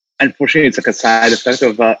unfortunately it's like a side effect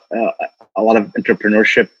of a lot of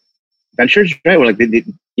entrepreneurship ventures, right? Where like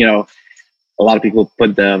a lot of people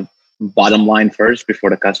put the bottom line first before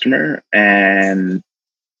the customer, and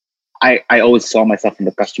I always saw myself in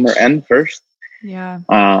the customer end first. Yeah.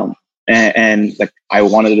 And like I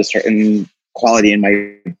wanted a certain quality in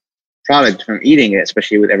my product from eating it,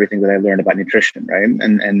 especially with everything that I learned about nutrition, right?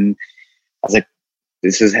 And I was like,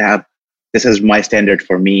 this is my standard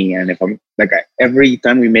for me. And if I'm like, every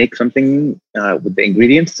time we make something with the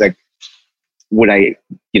ingredients, like, would I,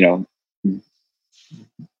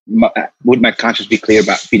 would my conscience be clear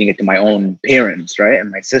about feeding it to my own parents, right? And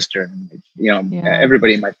my sister, and,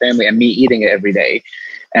 everybody in my family, and me eating it every day.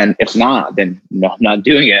 And if not, then no, I'm not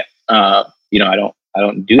doing it. I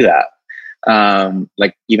don't do that.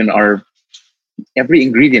 Like even every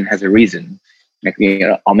ingredient has a reason. Like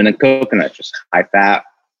almond and coconut, just high fat,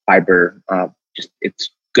 fiber. Just it's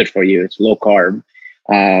good for you. It's low carb.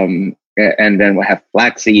 And then we have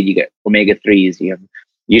flaxseed. You get omega 3s. You have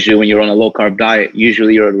usually when you're on a low carb diet,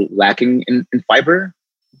 usually you're lacking in fiber.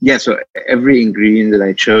 Yeah. So every ingredient that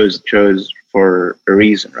I chose for a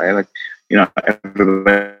reason, right? Like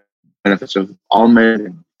every benefits of almond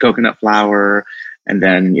and coconut flour, and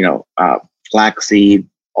then flaxseed,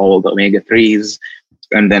 all the omega 3s,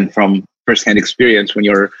 and then from firsthand experience, when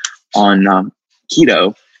you're on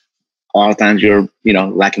keto, a lot of times you're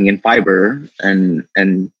lacking in fiber, and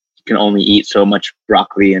you can only eat so much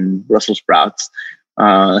broccoli and Brussels sprouts.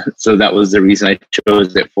 So that was the reason I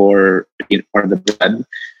chose it for being part of the bread.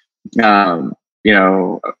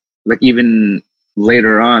 Like even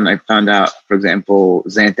later on, I found out, for example,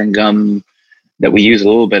 xanthan gum that we use a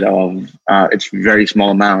little bit of. It's very small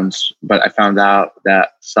amounts, but I found out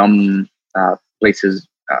that some places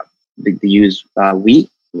they use wheat.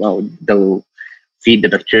 Well, they'll feed the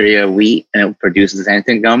bacteria wheat, and it produces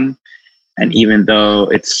xanthan gum. And even though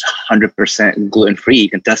it's 100% gluten free, you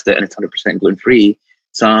can test it, and it's 100% gluten free.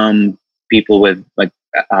 Some people with like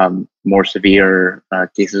more severe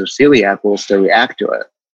cases of celiac will still react to it.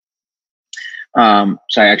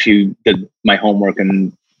 So I actually did my homework,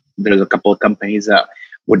 and there's a couple of companies that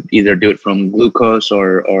would either do it from glucose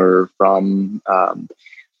or from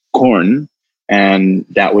corn, and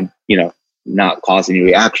that would not cause any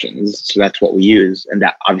reactions. So that's what we use, and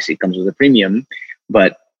that obviously comes with a premium.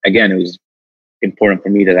 But again, it was important for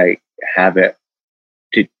me that I have it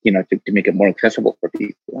to make it more accessible for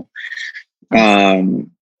people.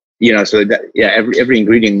 So that every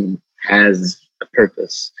ingredient has a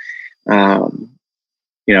purpose. And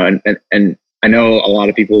I know a lot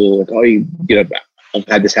of people like, I've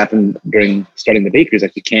had this happen during starting the bakeries.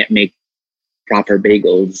 Like you can't make proper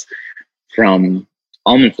bagels from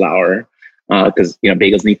almond flour. because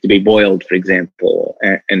bagels need to be boiled, for example,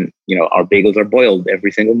 and our bagels are boiled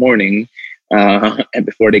every single morning, and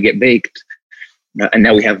before they get baked. And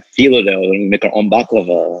now we have phyllo dough, and we make our own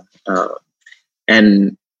baklava,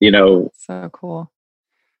 and so cool.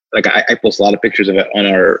 Like I post a lot of pictures of it on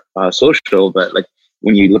our social, but like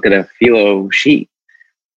when you look at a phyllo sheet,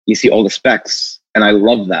 you see all the specks, and I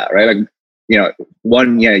love that, right? Like,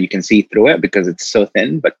 you can see through it because it's so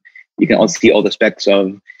thin, but you can also see all the specks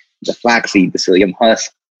of the flaxseed, the psyllium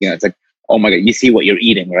husk. It's like, oh my God, you see what you're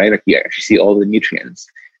eating, right? Like you actually see all the nutrients.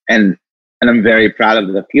 And I'm very proud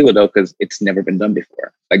of the phyllo dough because it's never been done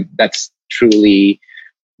before. Like that's truly,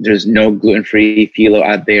 there's no gluten-free phyllo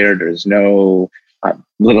out there. There's no,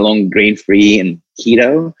 let alone grain-free and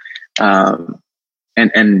keto.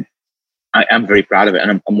 And I'm very proud of it.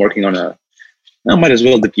 And I'm working on I might as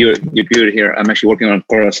well debut it here. I'm actually working on a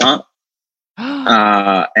croissant.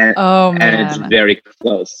 And it's very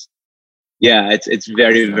close. Yeah, it's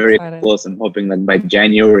very, so very excited. Close. I'm hoping that by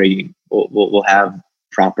January we'll have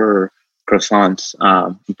proper croissants.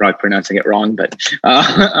 I'm probably pronouncing it wrong, but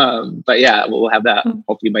yeah, we'll have that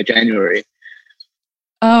hopefully by January.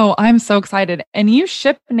 Oh, I'm so excited. And you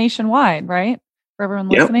ship nationwide, right? For everyone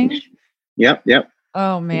listening? Yep.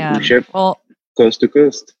 Oh man. We ship coast to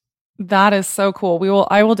coast. That is so cool.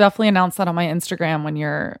 I will definitely announce that on my Instagram when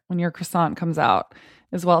your croissant comes out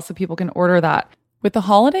as well, so people can order that. With the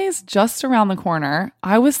holidays just around the corner,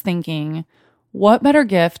 I was thinking, what better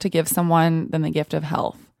gift to give someone than the gift of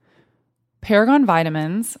health? Paragon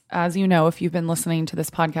Vitamins, as you know, if you've been listening to this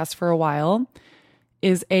podcast for a while,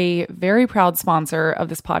 is a very proud sponsor of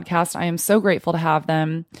this podcast. I am so grateful to have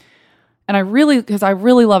them. And because I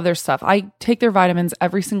really love their stuff. I take their vitamins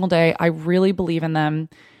every single day. I really believe in them.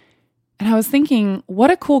 And I was thinking,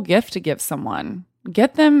 what a cool gift to give someone.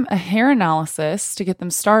 Get them a hair analysis to get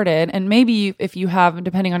them started. And maybe if you have,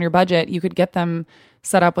 depending on your budget, you could get them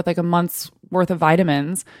set up with like a month's worth of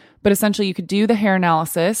vitamins. But essentially you could do the hair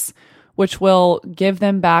analysis, which will give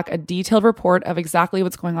them back a detailed report of exactly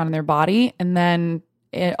what's going on in their body. And then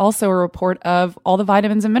also a report of all the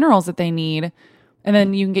vitamins and minerals that they need. And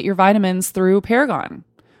then you can get your vitamins through Paragon.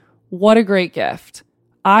 What a great gift.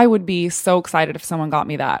 I would be so excited if someone got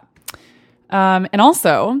me that. And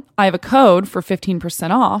also, I have a code for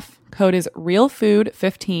 15% off. Code is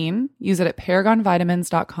REALFOOD15. Use it at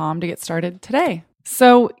paragonvitamins.com to get started today.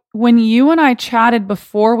 So when you and I chatted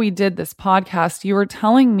before we did this podcast, you were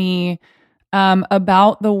telling me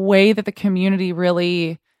about the way that the community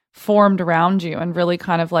really formed around you and really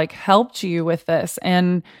kind of like helped you with this.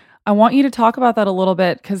 And I want you to talk about that a little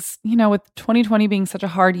bit because, with 2020 being such a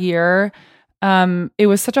hard year, it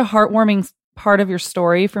was such a heartwarming part of your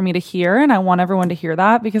story for me to hear. And I want everyone to hear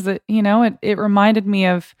that because it reminded me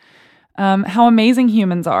of how amazing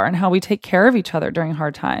humans are and how we take care of each other during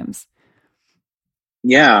hard times.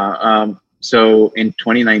 Yeah. So in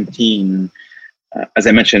 2019, as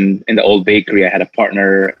I mentioned, in the old bakery, I had a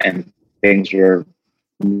partner and things were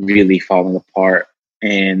really falling apart.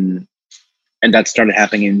 And that started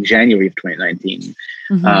happening in January of 2019.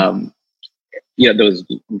 Mm-hmm. There was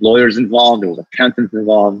lawyers involved, there was accountants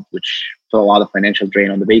involved, which put a lot of financial drain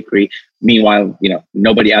on the bakery. Meanwhile,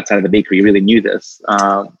 nobody outside of the bakery really knew this.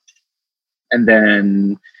 And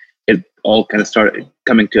then it all kind of started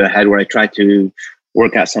coming to a head where I tried to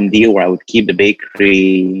work out some deal where I would keep the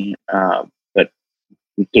bakery, but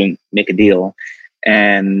we couldn't make a deal.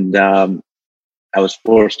 And I was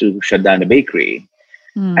forced to shut down the bakery.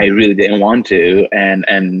 I really didn't want to.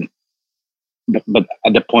 But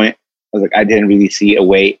at the point, I was like, I didn't really see a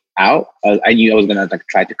way out. I knew I was going to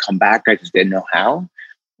try to come back. I just didn't know how.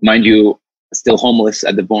 Mind you, still homeless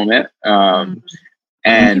at the moment. And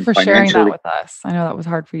thank you for sharing that with us. I know that was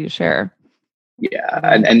hard for you to share. Yeah.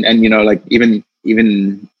 And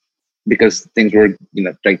even because things were,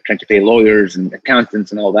 trying to pay lawyers and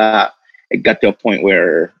accountants and all that, it got to a point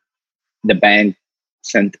where the bank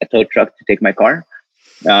sent a tow truck to take my car.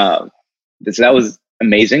 So that was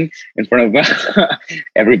amazing in front of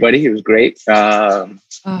everybody. It was great. So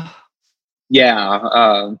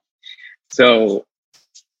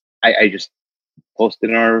I just posted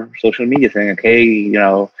in our social media saying, okay,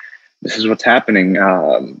 this is what's happening.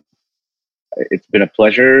 It's been a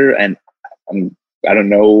pleasure, and I don't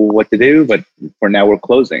know what to do, but for now we're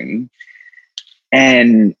closing.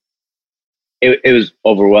 And it was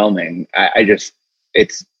overwhelming.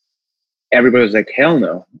 Everybody was like, hell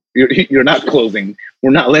no, you're not closing.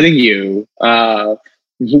 We're not letting you.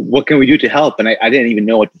 What can we do to help? And I didn't even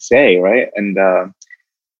know what to say, right? And a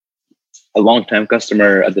longtime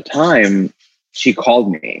customer at the time, she called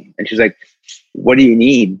me and she's like, what do you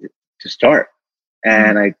need to start?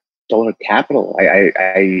 And I told her capital.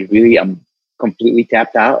 I really am completely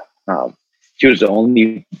tapped out. She was the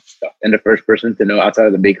only and the first person to know outside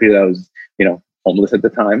of the bakery that I was, homeless at the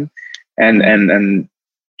time. And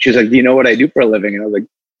she was like, "Do you know what I do for a living?" And I was like,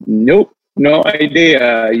 "Nope, no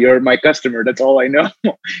idea. You're my customer. That's all I know."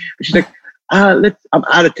 She's like, I'm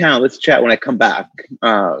out of town. Let's chat when I come back.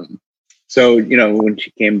 So, when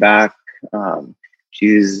she came back,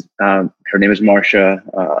 she's, her name is Marcia.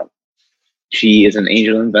 She is an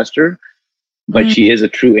angel investor, but she is a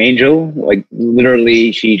true angel. Like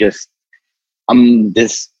literally I'm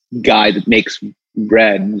this guy that makes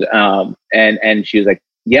bread. And she was like,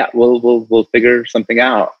 "Yeah, we'll figure something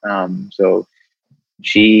out." So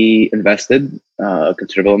she invested a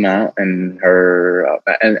considerable amount, and her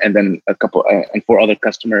and then a couple and four other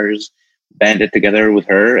customers banded together with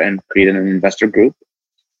her and created an investor group.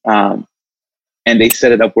 And they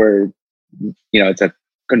set it up where it's a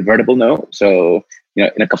convertible note. So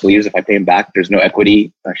in a couple of years, if I pay them back, there's no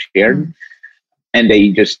equity shared, and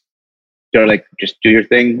they're like, "Just do your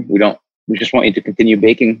thing. We just want you to continue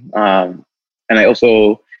baking." And I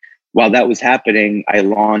also, while that was happening, I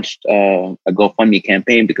launched a GoFundMe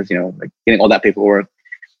campaign because, like getting all that paperwork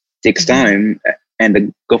takes time, and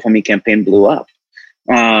the GoFundMe campaign blew up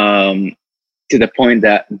to the point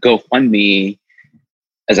that GoFundMe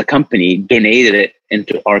as a company donated it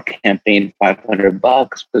into our campaign $500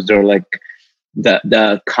 because they're like,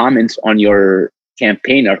 the comments on your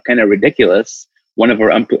campaign are kind of ridiculous. One of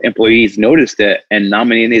our employees noticed it and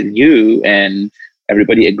nominated you, and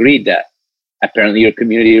everybody agreed that apparently your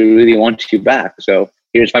community really wants you back. So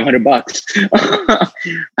here's $500.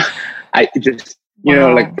 I just,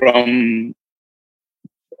 like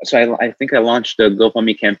I think I launched the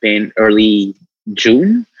GoFundMe campaign early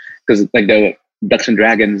June because like the Ducks and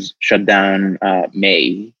Dragons shut down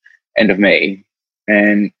end of May.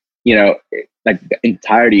 And, like the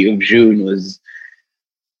entirety of June was,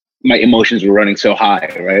 my emotions were running so high,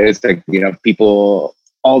 right? It's like, people,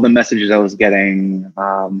 all the messages I was getting,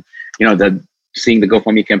 seeing the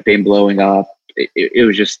GoFundMe campaign blowing up, it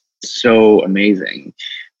was just so amazing.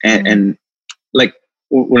 And like,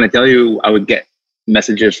 when I tell you, I would get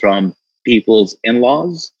messages from people's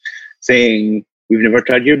in-laws saying, "We've never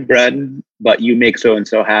tried your bread, but you make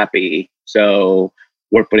so-and-so happy. So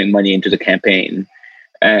we're putting money into the campaign."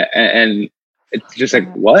 And it's just like,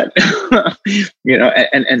 what?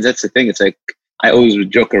 And that's the thing. It's like, I always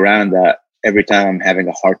would joke around that every time I'm having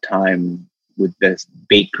a hard time with this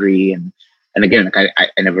bakery, and again, like I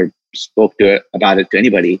never spoke about it to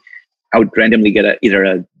anybody. I would randomly get either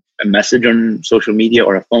a message on social media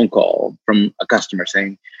or a phone call from a customer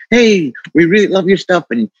saying, "Hey, we really love your stuff,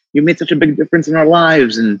 and you made such a big difference in our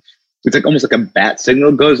lives." And it's like almost like a bat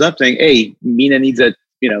signal goes up saying, "Hey, Mina needs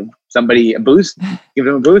somebody a boost, give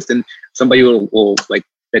them a boost," and somebody will like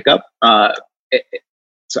pick up.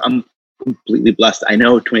 So I'm completely blessed. I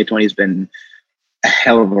know 2020 has been a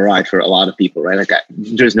hell of a ride for a lot of people, right? Like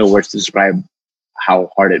there's no words to describe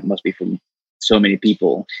how hard it must be for so many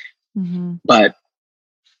people. But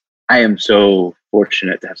I am so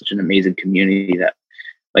fortunate to have such an amazing community that,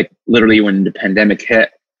 like, literally when the pandemic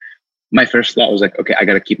hit, my first thought was like, okay, I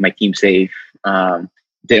got to keep my team safe.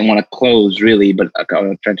 Didn't want to close really, but I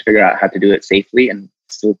was trying to figure out how to do it safely and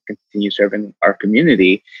still continue serving our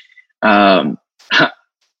community. So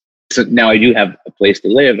now I do have a place to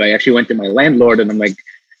live. I actually went to my landlord and I'm like,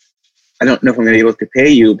 "I don't know if I'm going to be able to pay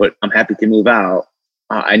you, but I'm happy to move out.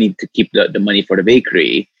 I need to keep the money for the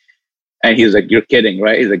bakery." And he was like, "You're kidding,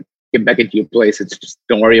 right?" He's like, "Get back into your place. It's just,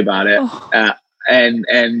 don't worry about it." And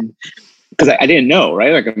because I didn't know,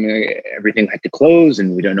 right? Like, I mean, everything had to close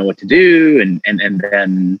and we don't know what to do. And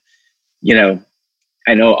then,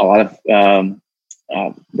 I know a lot of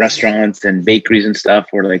restaurants and bakeries and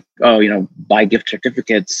stuff were like, "Oh, buy gift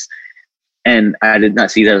certificates." And I did not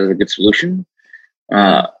see that as a good solution.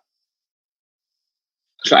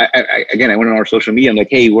 So I went on our social media. I'm like,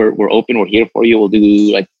 "Hey, we're open. We're here for you. We'll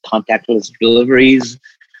do like contactless deliveries."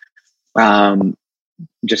 And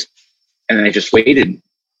I just waited.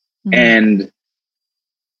 And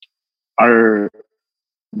our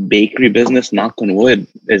bakery business, knock on wood,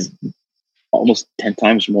 is almost 10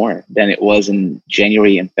 times more than it was in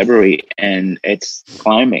January and February. And it's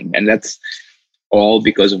climbing. And that's all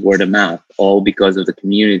because of word of mouth, all because of the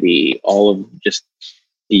community, all of just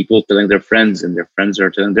people telling their friends, and their friends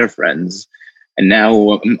are telling their friends. And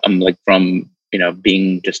now I'm like, from,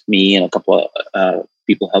 being just me and a couple of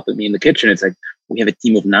people helping me in the kitchen, it's like we have a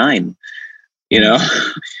team of 9,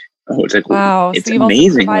 It's like, wow. It's so you've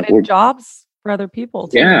amazing. Also provided jobs for other people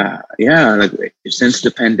too. Yeah. Like since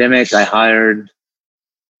the pandemic, I hired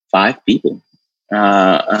 5 people,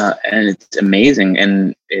 and it's amazing.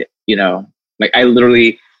 And like I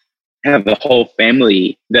literally, have the whole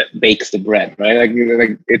family that bakes the bread, right?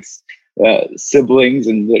 Like it's siblings,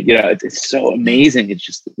 and it's so amazing. It's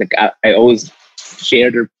just like I always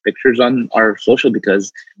share their pictures on our social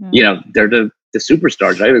because they're the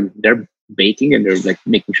superstars, right? Like, they're baking and they're like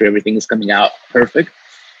making sure everything is coming out perfect.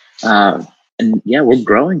 And yeah, we're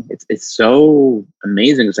growing. It's so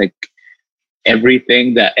amazing. It's like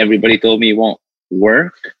everything that everybody told me won't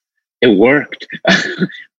work, it worked.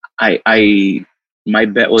 I my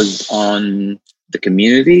bet was on the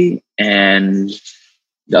community, and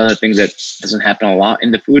the other thing that doesn't happen a lot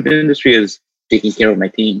in the food industry is taking care of my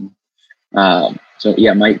team. So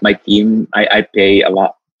yeah, my team, I pay a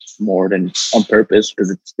lot more than on purpose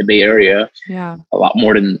because it's the Bay Area. Yeah. A lot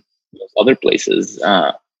more than those other places.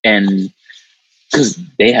 And because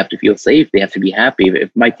they have to feel safe, they have to be happy.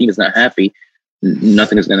 If my team is not happy,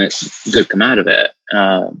 nothing is going to good come out of it.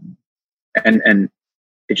 And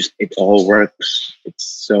it all works. It's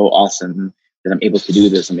so awesome that I'm able to do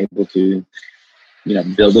this. I'm able to,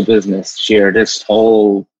 build a business, share this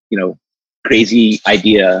whole, crazy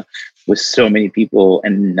idea with so many people,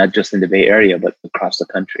 and not just in the Bay Area, but across the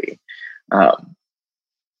country.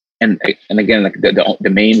 And again, like the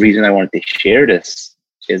main reason I wanted to share this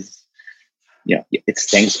is, it's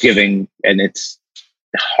Thanksgiving and it's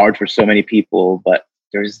hard for so many people, but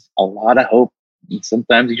there's a lot of hope. And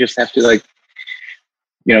sometimes you just have to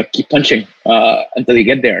keep punching until you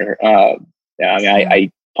get there.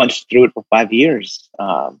 I punched through it for 5 years.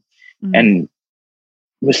 And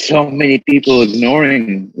with so many people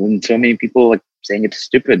ignoring, and so many people like saying it's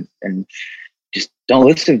stupid, and just don't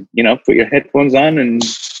listen, put your headphones on and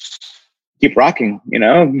keep rocking,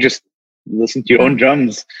 just listen to your own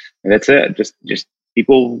drums. And that's it. Just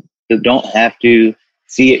people that don't have to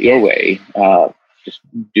see it your way. Just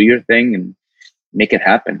do your thing and make it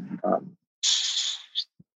happen.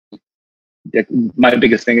 My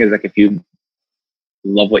biggest thing is like, if you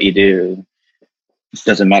love what you do, it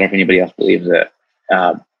doesn't matter if anybody else believes it.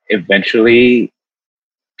 Eventually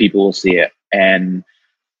people will see it. And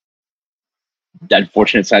the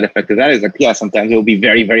unfortunate side effect of that is like, yeah, sometimes it will be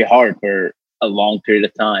very, very hard for a long period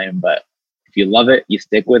of time, but if you love it, you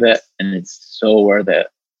stick with it, and it's so worth it.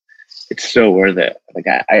 It's so worth it. Like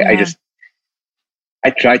I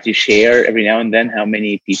try to share every now and then how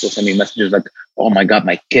many people send me messages like, oh my God,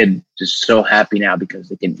 my kid is so happy now because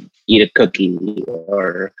they can eat a cookie,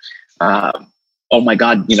 or oh my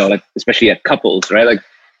God, like especially at couples, right? Like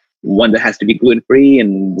one that has to be gluten-free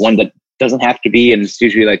and one that doesn't have to be. And it's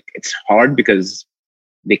usually like, it's hard because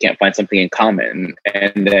they can't find something in common.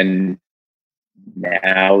 And then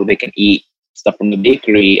now they can eat stuff from the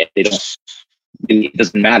bakery and it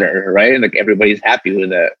doesn't matter, right? Like everybody's happy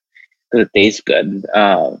with it because it tastes good.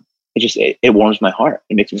 It warms my heart.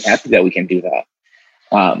 It makes me happy that we can do that.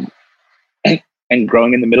 And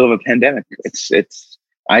growing in the middle of a pandemic,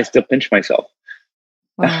 I still pinch myself.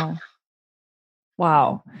 Wow.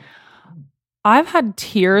 Wow. I've had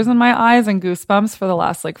tears in my eyes and goosebumps for the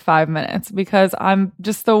last 5 minutes, because I'm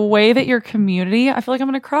just, the way that your community, I feel like I'm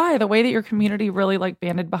going to cry. The way that your community really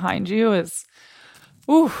banded behind you is,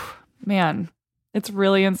 ooh, man, it's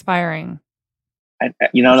really inspiring.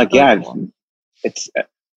 It's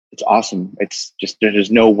awesome. It's just,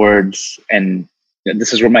 there's no words. And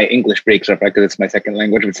this is where my English breaks up, right? Because it's my second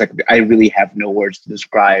language. It's like, I really have no words to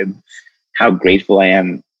describe how grateful I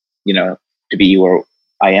am, to be where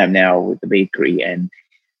I am now with the bakery and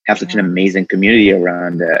have such an amazing community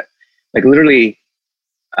around it. Like literally,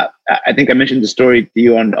 I think I mentioned the story to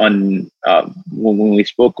you on when we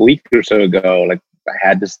spoke a week or so ago. Like I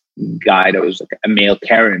had this guy that was like a male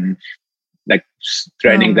Karen, like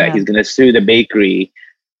threatening that he's going to sue the bakery.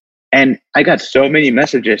 And I got so many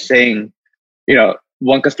messages saying,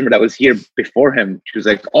 one customer that was here before him, she was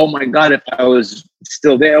like, oh my God, if I was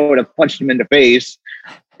still there, I would have punched him in the face.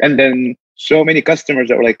 And then so many customers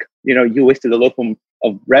that were like, you wasted a loaf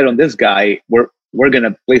of bread on this guy. We're going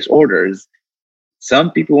to place orders. Some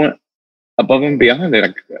people went above and beyond it.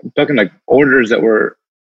 Like, I'm talking like orders that were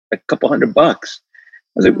a couple $100. I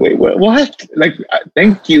was like, wait, what? Like,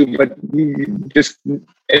 thank you, but it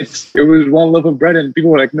was one loaf of bread, and people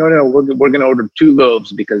were like, no, we're going to order 2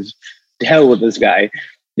 loaves because to hell with this guy.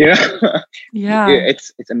 Yeah.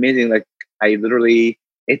 It's amazing. Like I literally,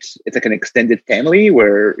 it's like an extended family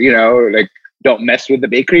where, like don't mess with the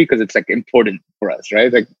bakery because it's like important for us,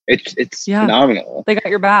 right? Like it's phenomenal. They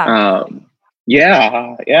got your back.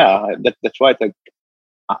 That's why it's like,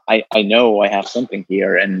 I know I have something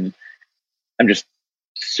here, and I'm just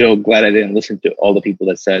so glad I didn't listen to all the people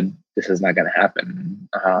that said this is not going to happen.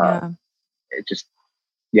 It just,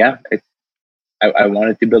 I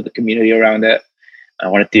wanted to build a community around it. I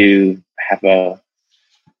wanted to have a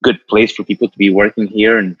good place for people to be working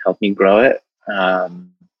here and help me grow it.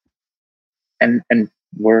 And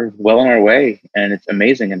we're well on our way, and it's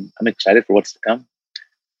amazing, and I'm excited for what's to come.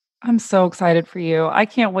 I'm so excited for you. I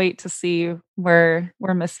can't wait to see where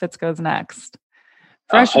Misfits goes next.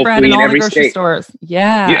 Fresh bread in all the grocery stores.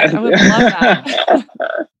 Yeah, I would love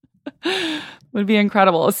that. Would be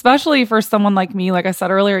incredible, especially for someone like me. Like I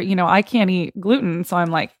said earlier, I can't eat gluten. So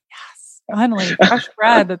I'm like, yes, finally, fresh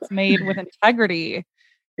bread that's made with integrity.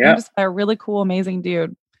 Yeah. Just by a really cool, amazing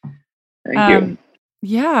dude. Thank you.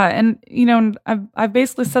 Yeah. And, I've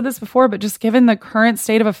basically said this before, but just given the current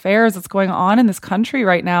state of affairs that's going on in this country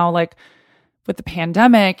right now, like with the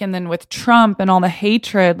pandemic and then with Trump and all the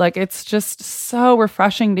hatred, like it's just so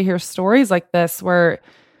refreshing to hear stories like this where,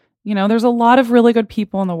 there's a lot of really good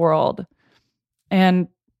people in the world. And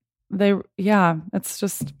it's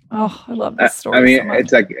just, I love this story. I mean, so much.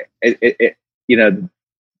 It's like,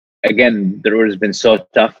 again, the road has been so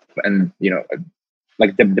tough, and,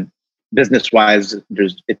 like the business wise,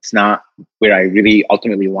 it's not where I really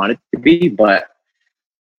ultimately want it to be, but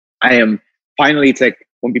I am finally, it's like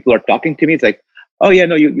when people are talking to me, it's like, oh yeah,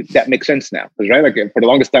 no, that makes sense now. Because right, like for the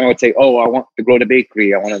longest time I would say, oh, I want to grow the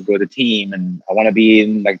bakery, I want to grow the team, and I want to be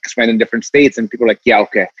in like expand in different states. And people are like, yeah,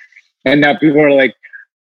 okay. And now people are like,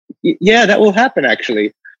 yeah, that will happen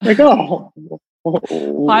actually. Like, oh,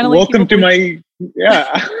 finally, welcome to my,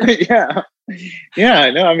 yeah.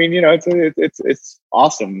 No, I mean, it's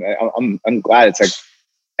awesome. I'm glad. It's like,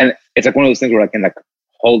 and it's like one of those things where I can like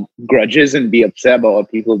hold grudges and be upset about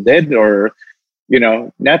what people did, or,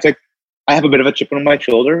 now it's like, I have a bit of a chip on my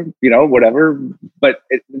shoulder, whatever, but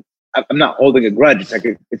I'm not holding a grudge. It's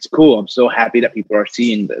like, it's cool. I'm so happy that people are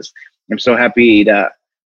seeing this. I'm so happy that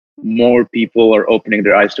more people are opening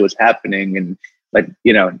their eyes to what's happening, and like,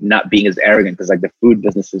 not being as arrogant, because like the food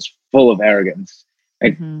business is full of arrogance.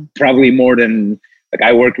 Like probably more than, like,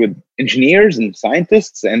 I worked with engineers and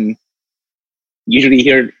scientists, and usually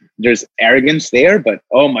here there's arrogance there, but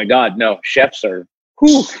oh my God, no, chefs are,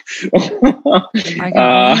 whew. I can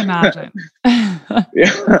only imagine.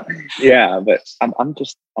 yeah, but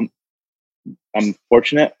I'm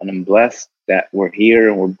fortunate and I'm blessed that we're here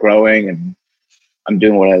and we're growing, and I'm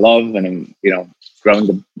doing what I love, and I'm,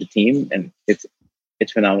 growing the team, and it's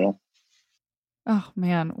phenomenal. Oh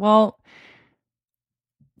man. Well,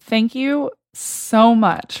 thank you so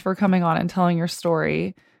much for coming on and telling your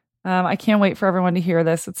story. I can't wait for everyone to hear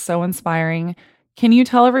this. It's so inspiring. Can you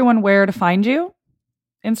tell everyone where to find you?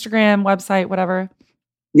 Instagram, website, whatever.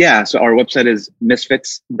 Yeah. So our website is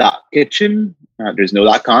misfits.kitchen. There's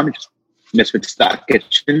no .com, just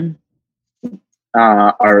misfits.kitchen.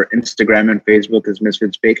 Our Instagram and Facebook is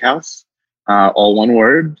Misfits Bakehouse, all one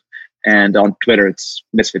word. And on Twitter, it's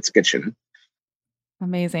Misfits Kitchen.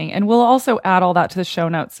 Amazing. And we'll also add all that to the show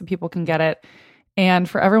notes so people can get it. And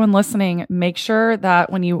for everyone listening, make sure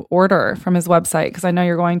that when you order from his website, because I know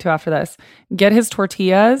you're going to after this, get his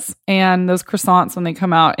tortillas and those croissants when they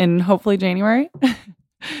come out in hopefully January.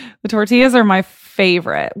 The tortillas are my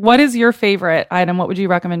favorite. What is your favorite item? What would you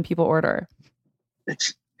recommend people order?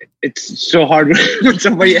 It's so hard when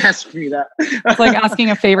somebody asks me that. It's like asking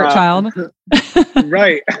a favorite child.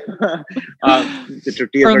 Right. The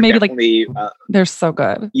tortillas or maybe are definitely... they're so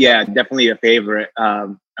good. Yeah, definitely a favorite.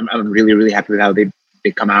 I'm really, really happy with how they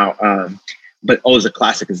come out. But always a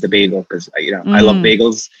classic is the bagel, because, I love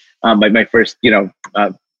bagels. My first, few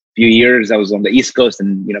years I was on the East Coast,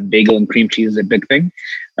 and, bagel and cream cheese is a big thing.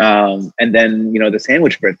 And then, the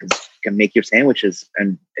sandwich bread, because you can make your sandwiches,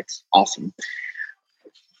 and it's awesome.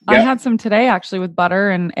 I had some today actually with butter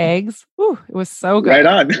and eggs. Ooh, it was so good. Right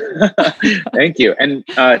on. Thank you. And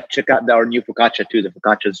check out our new focaccia too. The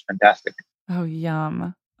focaccia is fantastic. Oh,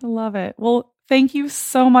 yum. I love it. Well, thank you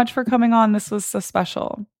so much for coming on. This was so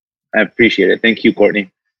special. I appreciate it. Thank you, Courtney.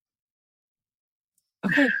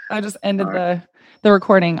 Okay. I just ended the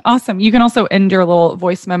recording. Awesome. You can also end your little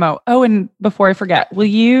voice memo. Oh, and before I forget, will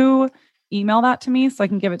you email that to me so I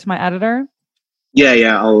can give it to my editor?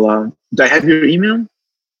 Yeah. I'll, do I have your email?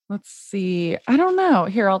 Let's see. I don't know.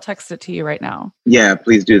 Here, I'll text it to you right now. Yeah,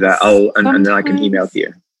 please do that. And then I can email it to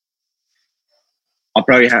you. I'll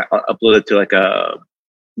probably upload it to like a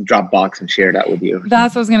Dropbox and share that with you.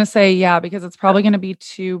 That's what I was going to say. Yeah, because it's probably going to be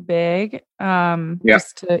too big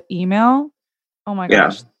just to email. Oh my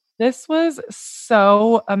gosh. This was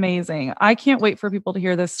so amazing. I can't wait for people to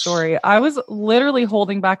hear this story. I was literally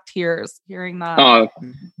holding back tears hearing that. Oh,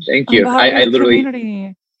 thank you. I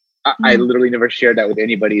literally... I literally never shared that with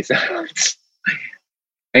anybody. So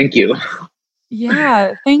thank you.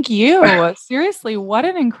 Yeah, thank you. Seriously, what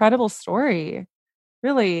an incredible story.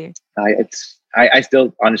 Really. I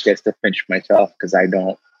still, honestly, I still pinch myself because I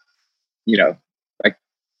don't, like,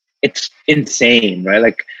 it's insane, right?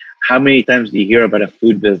 Like, how many times do you hear about a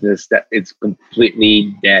food business that is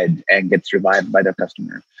completely dead and gets revived by their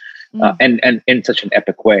customer, and in such an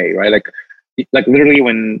epic way, right? Like literally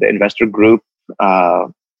when the investor group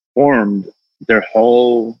formed, their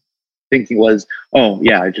whole thinking was, oh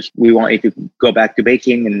yeah, we want you to go back to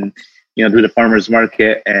baking and do the farmers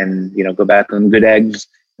market and go back on good eggs.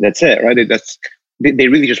 That's it, right? They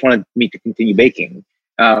really just wanted me to continue baking.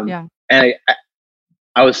 And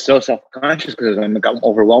I was so self-conscious because I'm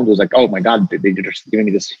overwhelmed. It was like, oh my God, they're just giving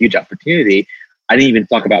me this huge opportunity. I didn't even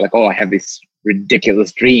talk about like, oh, I have these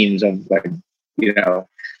ridiculous dreams of like,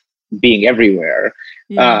 being everywhere.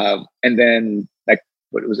 And then like,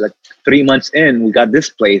 what it was like 3 months in, we got this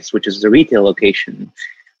place, which is the retail location.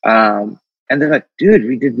 And they're like, dude,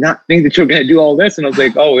 we did not think that you were going to do all this. And I was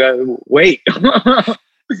like, oh, wait.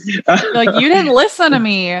 Like, you didn't listen to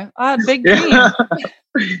me. I had big dreams.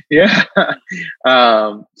 Yeah.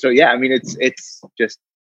 So yeah, I mean, it's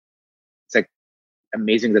like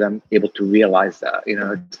amazing that I'm able to realize that,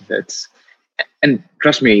 it's and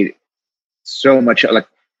trust me, so much like,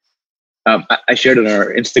 I shared on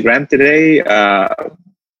our Instagram today,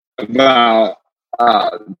 about,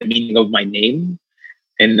 the meaning of my name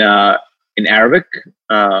in Arabic.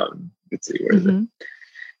 Let's see, where is it?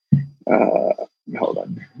 Hold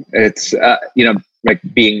on. It's, like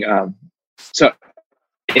being, so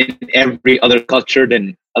in every other culture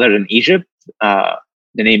other than Egypt, the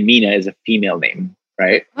name Mina is a female name,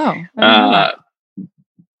 right? Oh, I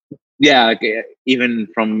yeah, like, even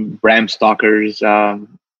from Bram Stoker's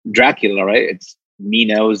Dracula, right? It's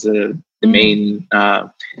Mina was the main,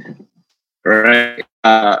 right?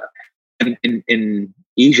 In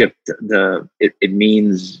Egypt, it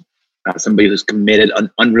means somebody who's committed,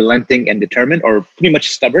 unrelenting, and determined, or pretty much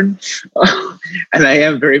stubborn. And I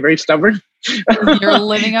am very, very stubborn. You're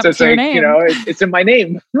living up to your name. It's in my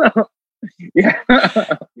name. Yeah.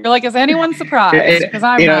 You're like, is anyone surprised? Because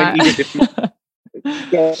I'm not.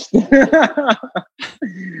 Yes.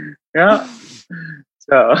 Yeah.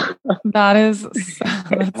 So That's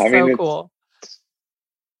so cool.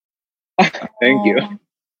 Thank you.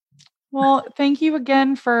 Well, thank you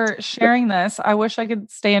again for sharing this. I wish I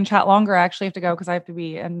could stay and chat longer. I actually have to go because I have to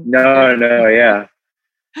be in. No, yeah.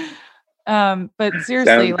 But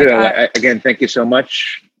seriously, like, again, thank you so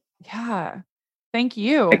much. Yeah, thank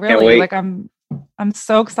you. Really, like I'm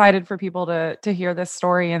so excited for people to hear this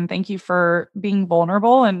story, and thank you for being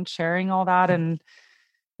vulnerable and sharing all that. And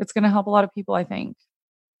it's going to help a lot of people. I think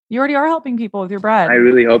you already are helping people with your bread. I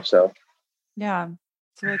really hope so. Yeah,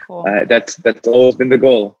 it's really cool. That's always been the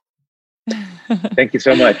goal. Thank you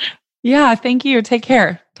so much. Yeah, thank you. Take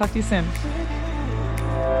care. Talk to you soon.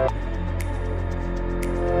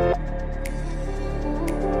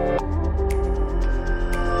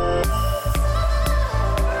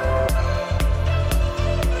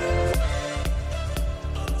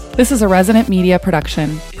 This is a Resonant Media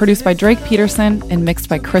production, produced by Drake Peterson and mixed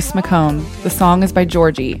by Chris McCone. The song is by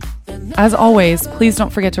Georgie. As always, please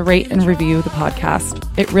don't forget to rate and review the podcast.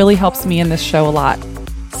 It really helps me in this show a lot.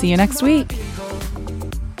 See you next week.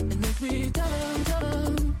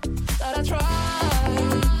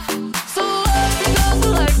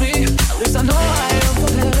 I know